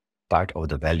 10% part of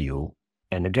the value.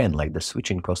 And again, like the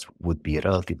switching cost would be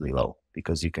relatively low,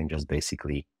 because you can just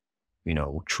basically,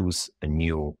 choose a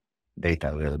new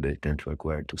data availability network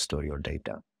where to store your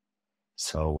data.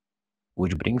 So,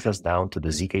 which brings us down to the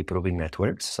ZK proving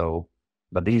networks. So,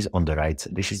 but this is on the right,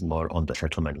 this is more on the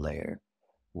settlement layer,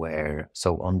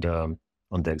 so on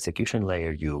the execution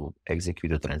layer, you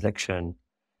execute a transaction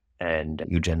and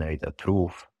you generate a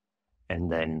proof,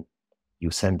 and then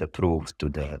you send the proof to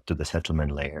the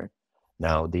settlement layer.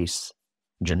 Now, this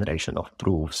generation of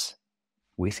proofs,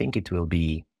 we think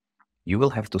you will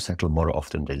have to settle more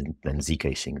often than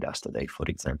ZK Sync does today, for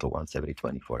example, once every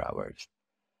 24 hours.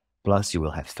 Plus, you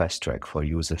will have fast track for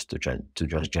users to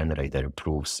just generate their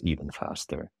proofs even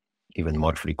faster, even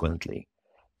more frequently.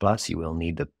 Plus, you will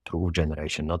need the proof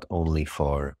generation not only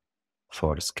for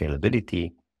for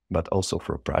scalability, but also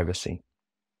for privacy.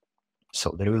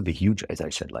 So there will be huge, as I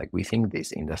said, like we think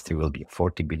this industry will be a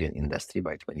 40 billion industry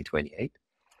by 2028,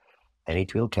 and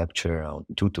it will capture around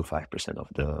 2 to 5%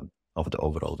 of the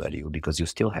overall value, because you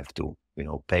still have to,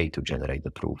 pay to generate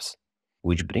the proofs.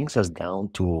 Which brings us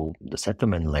down to the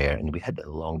settlement layer, and we had a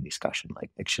long discussion, like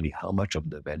actually how much of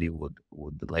the value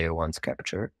would the layer ones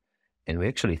capture, and we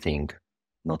actually think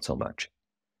not so much,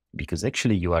 because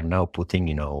actually you are now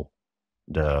putting,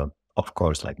 of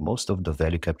course, like most of the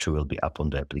value capture will be up on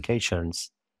the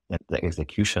applications, and the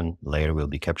execution layer will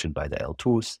be captured by the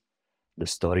L2s. The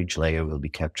storage layer will be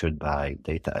captured by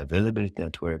data availability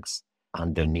networks.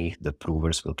 Underneath, the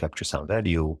provers will capture some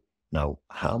value. Now,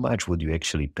 how much would you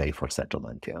actually pay for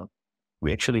settlement? Yeah,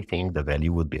 we actually think the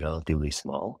value would be relatively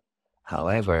small.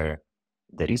 However,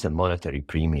 there is a monetary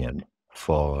premium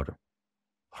for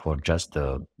just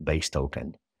the base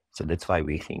token. So that's why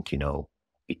we think,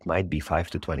 it might be 5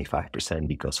 to 25%,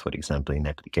 because, for example, in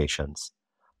applications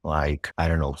like, I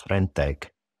don't know, friend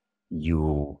tech,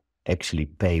 you actually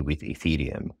pay with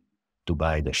Ethereum to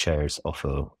buy the shares of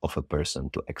a person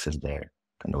to access their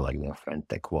kind of like their friend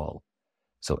tech wall.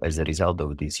 So as a result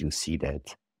of this, you see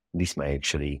that this might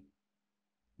actually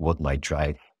what might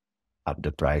drive up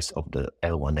the price of the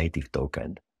L1 native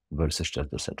token versus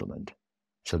just the settlement.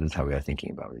 So that's how we are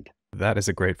thinking about it. That is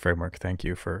a great framework. Thank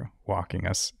you for walking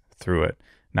us through it.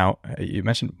 Now, you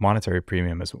mentioned monetary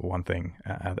premium as one thing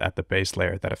at the base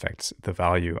layer that affects the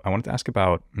value. I wanted to ask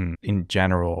about, in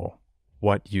general,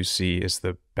 what you see as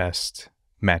the best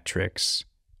metrics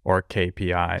or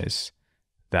KPIs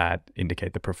that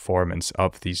indicate the performance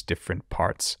of these different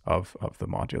parts of the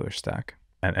modular stack.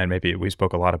 And maybe we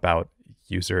spoke a lot about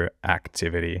user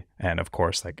activity, and of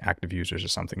course, like active users are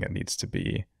something that needs to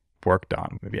be worked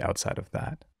on, maybe outside of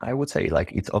that. I would say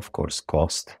like it's of course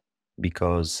cost,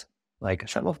 because like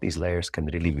some of these layers can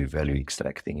really be value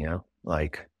extracting, yeah.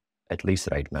 Like at least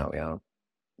right now, yeah.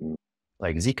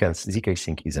 Like ZK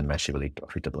Sync is a massively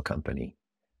profitable company.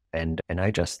 And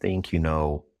I just think,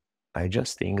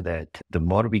 that the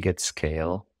more we get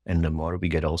scale and the more we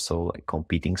get also like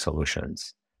competing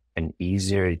solutions, and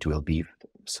easier it will be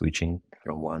switching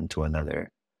from one to another,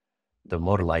 the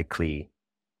more likely,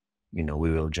 we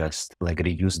will just like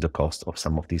reduce the cost of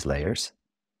some of these layers.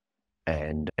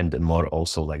 And the more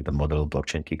also like the model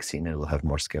blockchain kicks in, and we'll have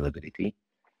more scalability.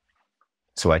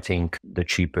 So I think the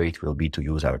cheaper it will be to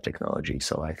use our technology.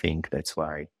 So I think that's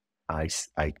why I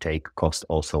take cost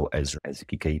also as a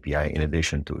key KPI, in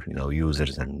addition to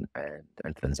users and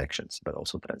transactions, but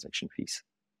also transaction fees.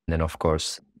 And then of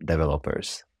course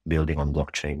developers building on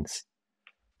blockchains,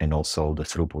 and also the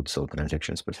throughput, so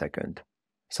transactions per second.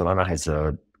 Solana has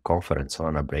a conference,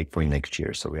 Solana Breakpoint, next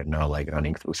year, so we are now like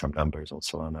running through some numbers on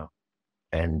Solana,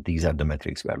 and these are the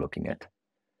metrics we are looking at.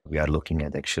 We are looking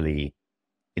at actually.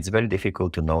 It's very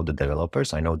difficult to know the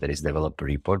developers. I know there is developer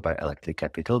report by Electric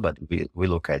Capital, but we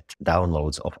look at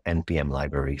downloads of NPM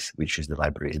libraries, which is the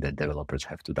libraries that developers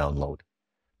have to download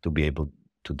to be able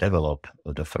to develop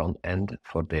the front end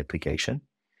for the application.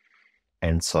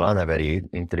 And Solana, very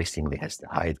interestingly, has the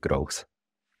highest growth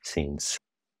since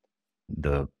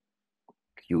the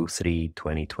Q3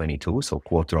 2022, so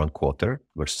quarter on quarter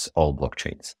versus all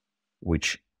blockchains,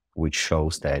 which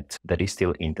shows that there is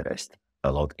still interest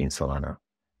a lot in Solana.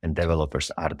 And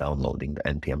developers are downloading the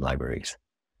NPM libraries.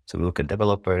 So we look at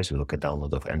developers, we look at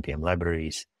download of NPM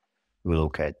libraries, we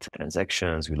look at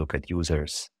transactions, we look at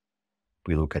users,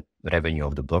 we look at revenue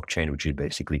of the blockchain, which is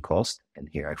basically cost. And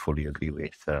here I fully agree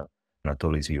with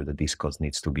Anatoly's view that this cost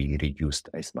needs to be reduced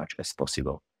as much as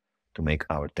possible to make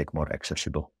our tech more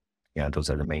accessible. Yeah,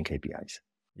 those are the main KPIs.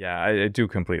 Yeah, I do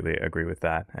completely agree with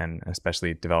that. And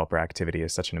especially developer activity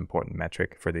is such an important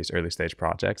metric for these early stage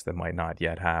projects that might not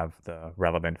yet have the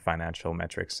relevant financial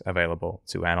metrics available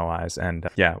to analyze. And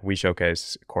yeah, we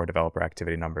showcase core developer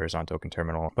activity numbers on Token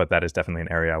Terminal, but that is definitely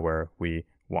an area where we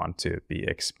want to be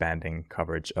expanding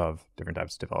coverage of different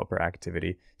types of developer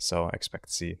activity. So I expect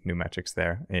to see new metrics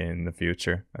there in the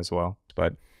future as well.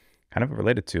 But kind of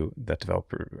related to that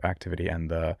developer activity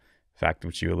and the fact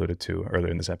which you alluded to earlier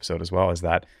in this episode as well, is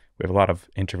that we have a lot of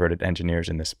introverted engineers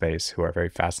in this space who are very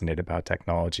fascinated about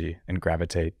technology and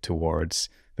gravitate towards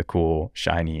the cool,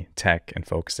 shiny tech and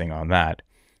focusing on that.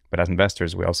 But as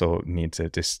investors, we also need to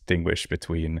distinguish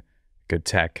between good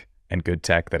tech and good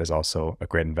tech that is also a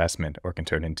great investment or can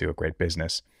turn into a great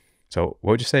business. So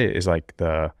what would you say is like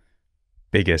the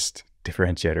biggest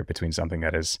differentiator between something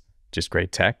that is just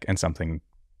great tech and something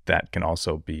that can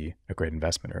also be a great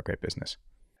investment or a great business?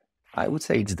 I would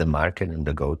say it's the market and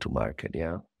the go-to market,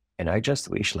 yeah. And I just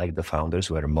wish like the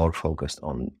founders were more focused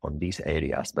on these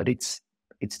areas. But it's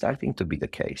it's starting to be the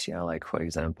case. Yeah, like for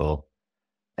example,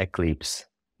 Eclipse,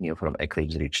 from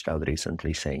Eclipse reached out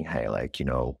recently saying, hey, like,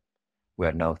 we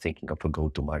are now thinking of a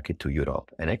go-to-market to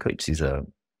Europe. And Eclipse is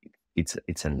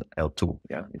it's an L2.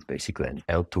 Yeah, it's basically an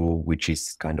L2, which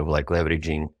is kind of like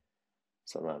leveraging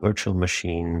some virtual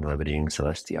machine, leveraging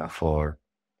Celestia for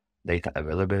data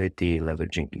availability,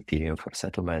 leveraging Ethereum for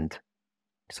settlement.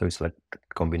 So it's like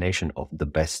a combination of the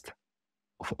best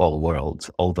of all worlds,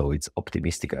 although it's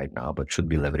optimistic right now, but should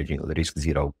be leveraging risk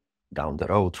zero down the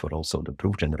road for also the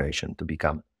proof generation to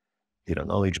become zero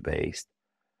knowledge based.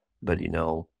 But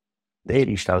they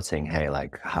reached out saying, hey,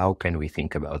 like, how can we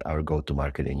think about our go-to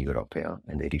market in Europe? Yeah.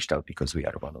 And they reached out because we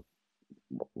are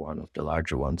one of the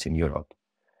larger ones in Europe.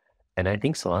 And I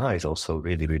think Solana is also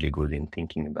really, really good in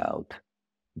thinking about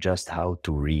just how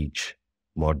to reach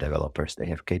more developers. They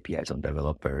have KPIs on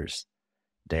developers.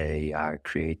 They are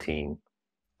creating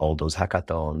all those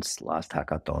hackathons. Last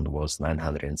hackathon was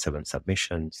 907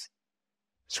 submissions.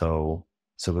 So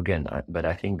again, but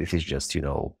I think this is just,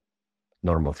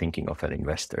 normal thinking of an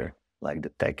investor. Like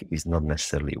the tech is not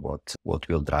necessarily what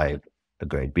will drive a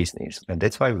great business. And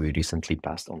that's why we recently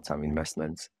passed on some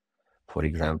investments. For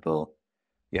example,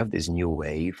 you have this new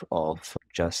wave of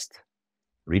just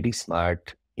really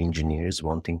smart engineers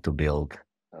wanting to build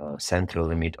central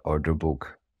limit order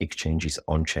book exchanges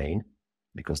on chain,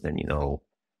 because then,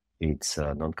 it's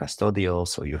non-custodial.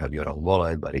 So you have your own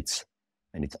wallet, but it's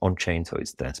on chain. So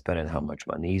it's transparent how much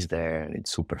money is there. And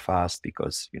it's super fast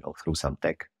because, through some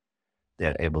tech,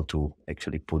 they're able to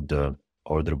actually put the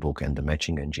order book and the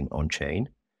matching engine on chain.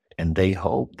 And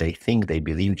they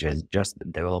believe just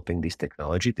developing this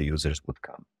technology, the users would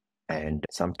come. And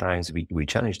sometimes we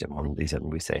challenge them on this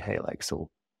and we say, hey, like, so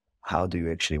how do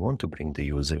you actually want to bring the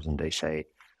users? And they say,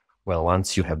 well,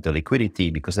 once you have the liquidity,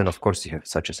 because then, of course, you have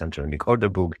such a central limit order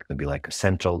book, it can be like a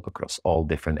central across all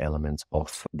different elements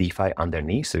of DeFi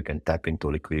underneath. So you can tap into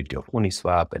liquidity of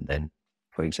Uniswap. And then,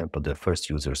 for example, the first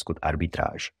users could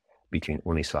arbitrage between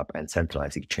Uniswap and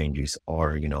centralized exchanges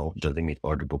or, the limit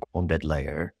order book on that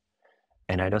layer.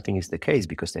 And I don't think it's the case,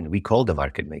 because then we call the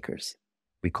market makers,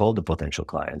 we call the potential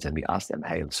clients and we ask them,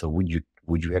 hey, so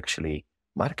would you actually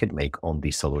market make on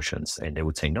these solutions? And they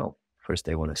would say no. First,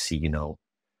 they want to see,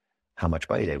 how much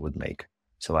money they would make.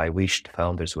 So I wished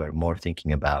founders were more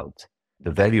thinking about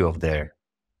the value of their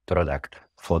product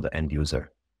for the end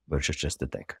user versus just the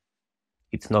tech.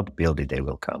 It's not build it, they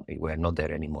will come. We're not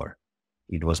there anymore.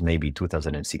 It was maybe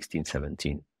 2016,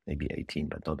 17, maybe 18,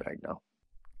 but not right now.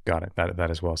 Got it. That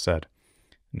is well said.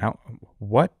 Now,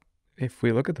 if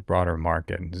we look at the broader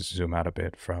market and zoom out a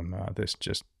bit from this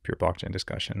just pure blockchain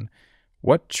discussion,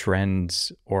 what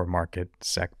trends or market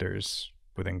sectors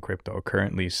within crypto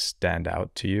currently stand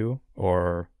out to you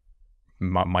or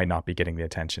might not be getting the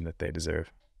attention that they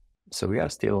deserve? So we are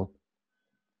still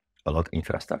a lot of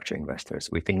infrastructure investors.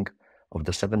 We think of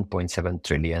the 7.7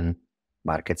 trillion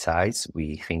market size,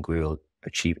 we think we will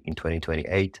achieve in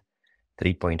 2028,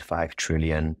 3.5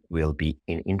 trillion will be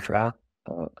in infra,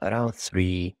 around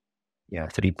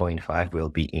 3.5 will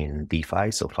be in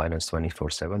DeFi, so finance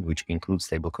 24/7, which includes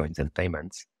stablecoins and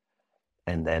payments.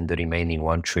 And then the remaining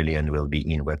 1 trillion will be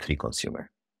in Web3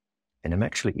 consumer. And I'm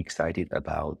actually excited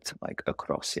about like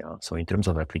across, yeah. So in terms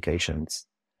of applications,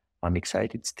 I'm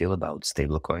excited still about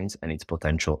stablecoins and its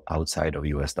potential outside of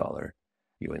US dollar.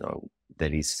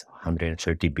 There is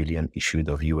 130 billion issued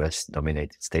of US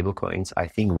dominated stablecoins. I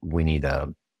think we need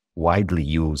a widely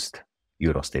used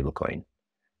Euro stablecoin.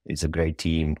 There's a great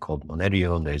team called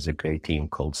Monero. There's a great team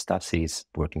called Stasis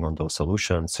working on those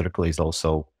solutions. Circle is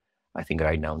also, I think,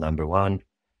 right now number one.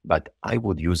 But I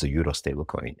would use a Euro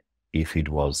stablecoin if it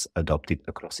was adopted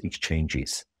across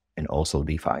exchanges and also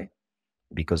DeFi.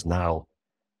 Because now,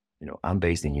 I'm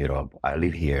based in Europe. I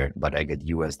live here, but I get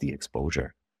USD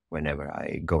exposure whenever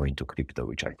I go into crypto,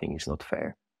 which I think is not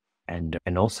fair. And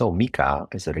also MiCA,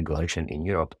 as a regulation in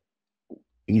Europe,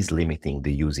 is limiting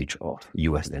the usage of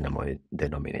US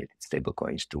denominated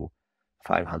stablecoins to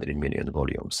 500 million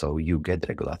volume. So you get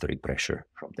regulatory pressure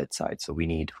from that side. So we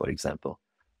need, for example,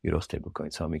 Euro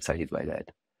stablecoins. So I'm excited by that.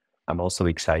 I'm also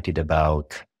excited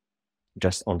about,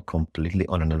 just completely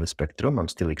on another spectrum, I'm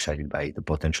still excited by the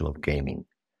potential of gaming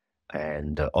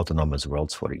and autonomous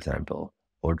worlds, for example,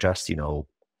 or just,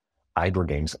 idle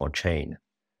games on chain.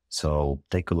 So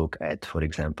take a look at, for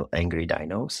example, Angry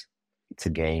Dinos. It's a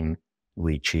game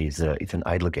which is, it's an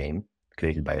idle game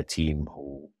created by a team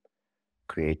who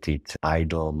created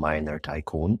Idle Miner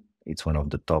Tycoon. It's one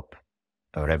of the top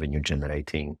revenue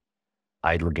generating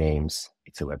idle games.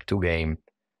 It's a Web2 game,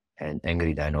 and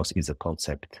Angry Dinos is a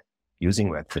concept using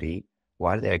Web3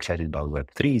 why they're excited about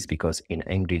Web3 is because in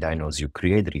Angry Dinos, you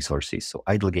create resources. So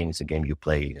idle game is a game you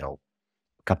play, a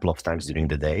couple of times during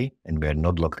the day, and we're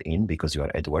not logged in because you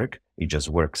are at work. It just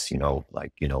works,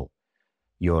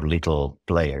 your little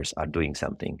players are doing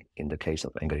something. In the case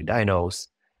of Angry Dinos,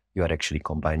 you are actually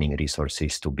combining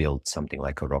resources to build something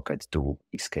like a rocket to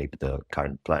escape the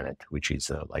current planet, which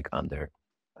is under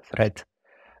threat.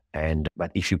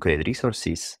 But if you create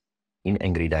resources in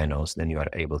Angry Dinos, then you are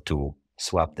able to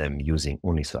swap them using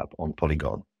Uniswap on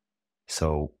Polygon.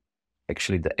 So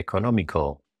actually the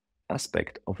economical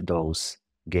aspect of those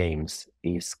games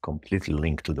is completely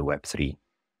linked to the Web3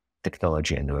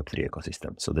 technology and the Web3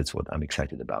 ecosystem. So that's what I'm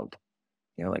excited about,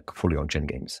 like fully on-chain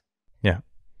games. Yeah,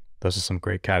 those are some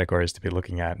great categories to be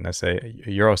looking at. And I say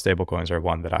Euro stablecoins are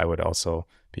one that I would also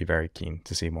be very keen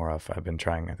to see more of. I've been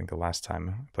trying, I think the last time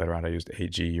I played around, I used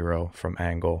AG Euro from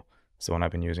Angle. It's the one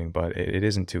I've been using, but it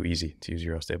isn't too easy to use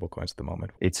Euro stablecoins at the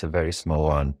moment. It's a very small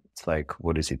one. It's like,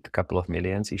 what is it? A couple of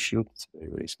millions issued. It's very,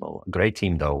 very small. Great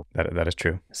team though. That is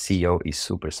true. CEO is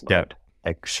super smart.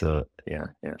 Yeah.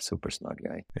 Super smart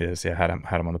guy. Yes, yeah, had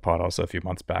him on the pod also a few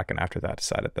months back, and after that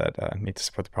decided that I need to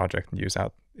support the project and use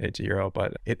out AG Euro.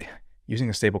 But using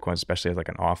a stablecoin, especially as like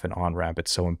an off and on ramp,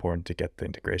 it's so important to get the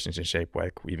integrations in shape,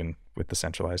 like even with the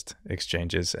centralized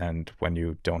exchanges. And when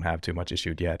you don't have too much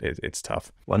issued yet, it's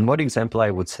tough. One more example,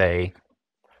 I would say,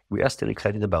 we are still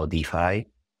excited about DeFi,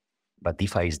 but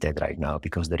DeFi is dead right now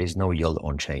because there is no yield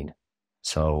on chain.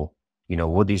 So,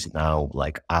 what is now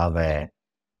like Aave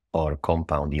or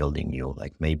Compound yielding you,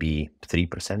 like maybe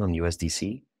 3% on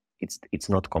USDC? It's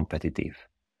not competitive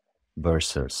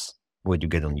versus what you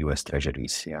get on US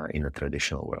treasuries, in a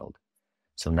traditional world.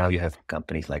 So now you have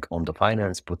companies like Ondo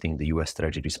Finance putting the US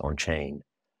treasuries on chain.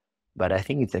 But I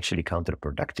think it's actually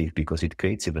counterproductive because it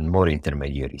creates even more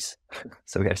intermediaries.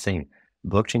 So we are saying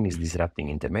blockchain is disrupting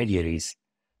intermediaries,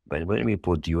 but when we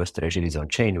put US treasuries on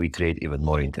chain, we create even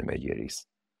more intermediaries.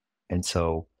 And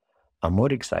so I'm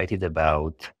more excited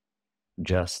about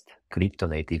just crypto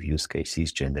native use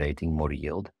cases generating more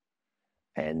yield.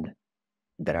 And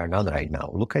there are none right now.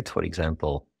 Look at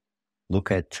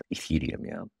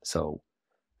Ethereum. So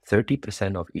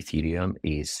 30% of Ethereum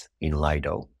is in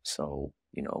Lido. So,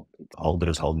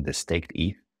 holders hold the staked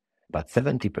ETH, but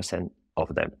 70%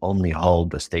 of them only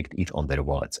hold the staked ETH on their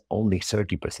wallets. Only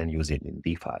 30% use it in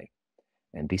DeFi.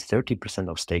 And this 30%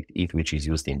 of staked ETH, which is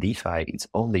used in DeFi, it's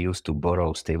only used to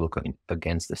borrow stablecoin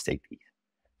against the staked ETH.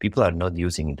 People are not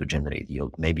using it to generate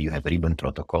yield. Maybe you have Ribbon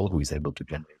Protocol who is able to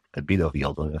generate a bit of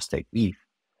yield on your staked ETH,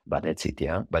 but that's it,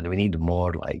 But we need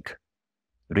more like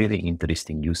really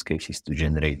interesting use cases to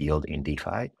generate yield in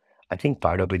DeFi. I think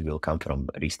part of it will come from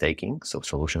restaking, so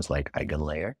solutions like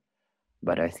EigenLayer.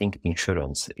 But I think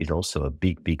insurance is also a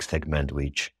big segment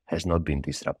which has not been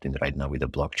disrupted right now with the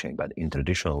blockchain. But in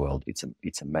traditional world, it's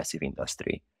a massive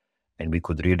industry, and we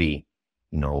could really,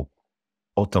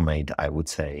 automate, I would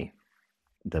say,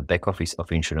 the back office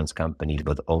of insurance companies,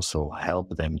 but also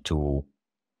help them to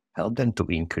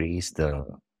increase the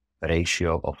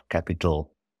ratio of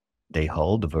capital they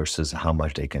hold versus how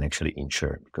much they can actually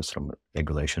insure. Because from a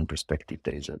regulation perspective,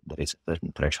 there is a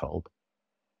certain threshold.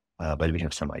 But we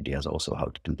have some ideas also how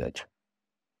to do that.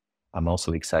 I'm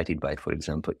also excited by, for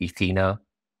example, Ethena.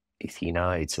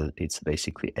 It's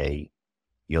basically a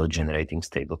yield generating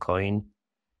stablecoin,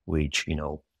 which,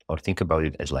 or think about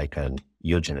it as like a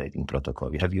yield generating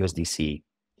protocol. You have USDC,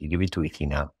 you give it to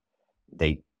Ethena,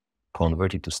 they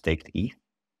convert it to staked ETH,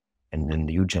 and then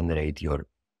you generate your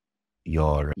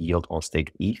yield on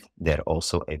staked ETH. They're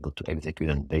also able to execute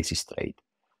on basis trade.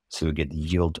 So you get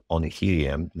yield on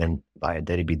Ethereum, then via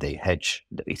Deribit, they hedge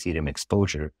the Ethereum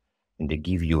exposure, and they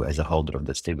give you, as a holder of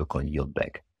the stablecoin, yield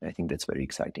back. I think that's very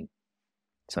exciting.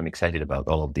 So I'm excited about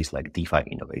all of these like DeFi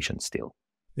innovations still.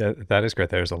 Yeah, that is great.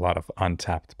 There's a lot of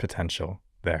untapped potential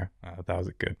there. That was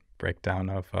a good breakdown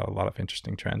of a lot of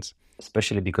interesting trends.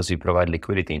 Especially because we provide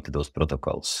liquidity into those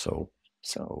protocols. So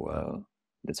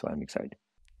that's why I'm excited.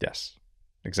 Yes,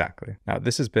 exactly. Now,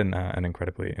 this has been an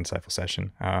incredibly insightful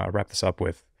session. I'll wrap this up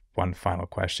with one final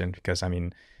question, because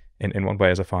in one way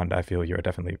as a fund, I feel you're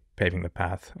definitely paving the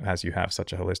path as you have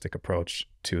such a holistic approach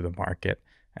to the market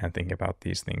and thinking about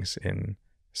these things in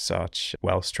such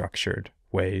well-structured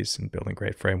ways and building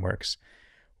great frameworks.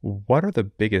 What are the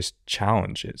biggest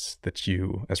challenges that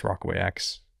you as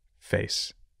RockawayX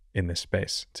face in this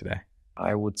space today?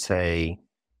 I would say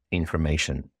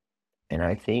information. And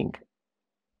I think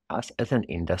us as an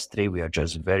industry, we are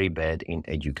just very bad in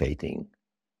educating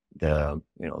the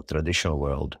traditional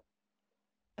world.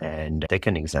 And take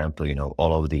an example,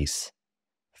 all of this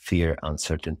fear,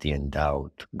 uncertainty, and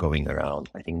doubt going around.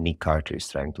 I think Nick Carter is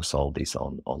trying to solve this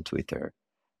on Twitter.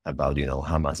 about,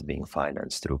 Hamas being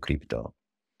financed through crypto.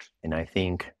 And I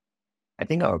think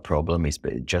our problem is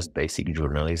just basic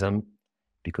journalism,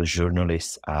 because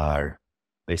journalists are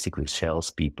basically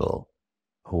salespeople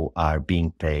who are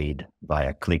being paid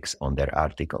via clicks on their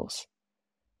articles.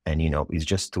 And, it's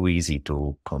just too easy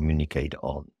to communicate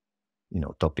on,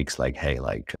 topics like, hey,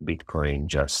 like Bitcoin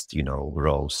just,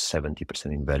 rose 70%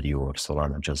 in value, or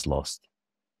Solana just lost,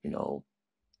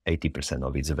 80%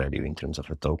 of its value in terms of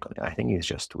a token. I think it's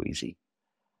just too easy.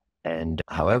 And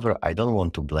however, I don't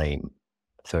want to blame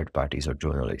third parties or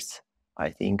journalists.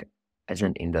 I think as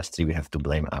an industry, we have to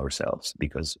blame ourselves,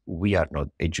 because we are not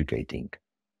educating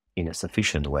in a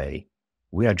sufficient way.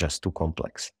 We are just too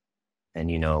complex. And,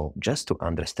 just to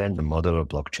understand the modular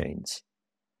blockchains,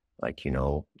 like,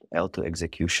 L2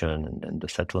 execution and then the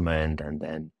settlement, and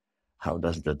then how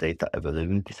does the data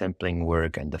availability sampling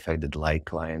work, and the fact that light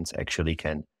clients actually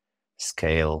can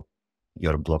scale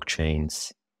your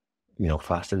blockchains,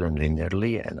 faster than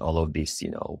linearly, and all of these,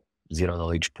 zero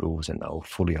knowledge proofs and now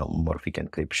fully homomorphic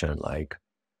encryption. Like,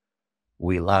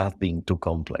 we love being too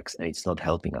complex, and it's not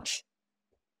helping us.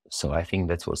 So I think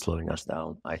that's what's slowing us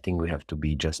down. I think we have to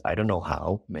be just, I don't know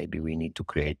how, maybe we need to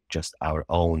create just our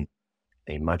own,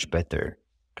 a much better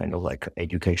kind of like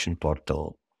education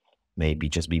portal, maybe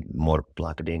just be more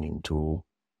plugged into,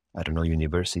 I don't know,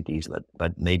 universities,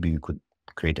 but maybe we could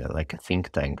create like a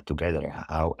think tank together,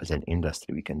 how as an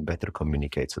industry we can better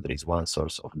communicate, so there is one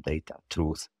source of data,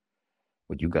 truth.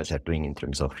 What you guys are doing in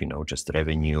terms of, just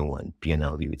revenue and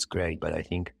P&L view, it's great, but I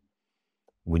think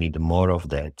we need more of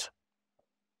that,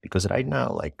 because right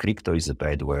now, like, crypto is a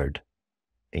bad word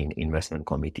in investment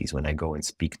committees. When I go and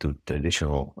speak to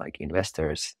traditional like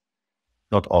investors,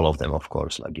 not all of them, of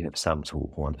course, like you have some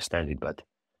who understand it, but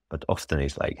often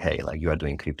it's like, hey, like, you are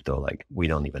doing crypto, like, we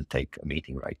don't even take a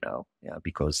meeting right now. Yeah,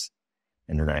 because,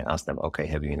 and then I ask them, okay,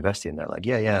 have you invested? And they're like,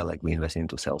 yeah, like, we invested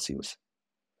into Celsius.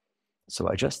 So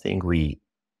I just think we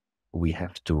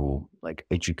have to like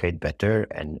educate better,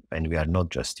 and we are not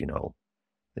just,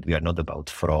 that we are not about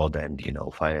fraud and,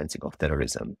 financing of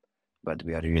terrorism, but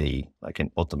we are really like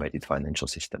an automated financial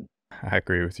system. I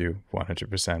agree with you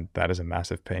 100%. That is a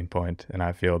massive pain point. And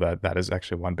I feel that that is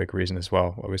actually one big reason as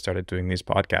well why we started doing these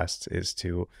podcasts, is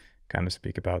to kind of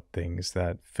speak about things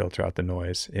that filter out the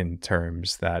noise in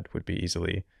terms that would be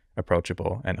easily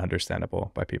approachable and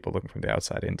understandable by people looking from the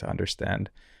outside in to understand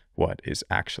what is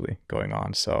actually going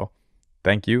on. So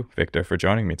thank you, Viktor, for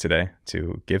joining me today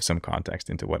to give some context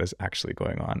into what is actually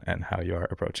going on and how you are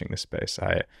approaching this space.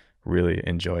 I really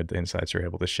enjoyed the insights you're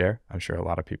able to share. I'm sure a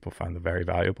lot of people find them very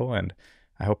valuable, and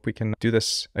I hope we can do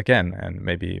this again and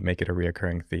maybe make it a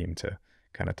reoccurring theme to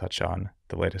kind of touch on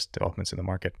the latest developments in the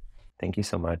market. Thank you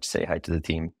so much. Say hi to the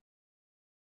team.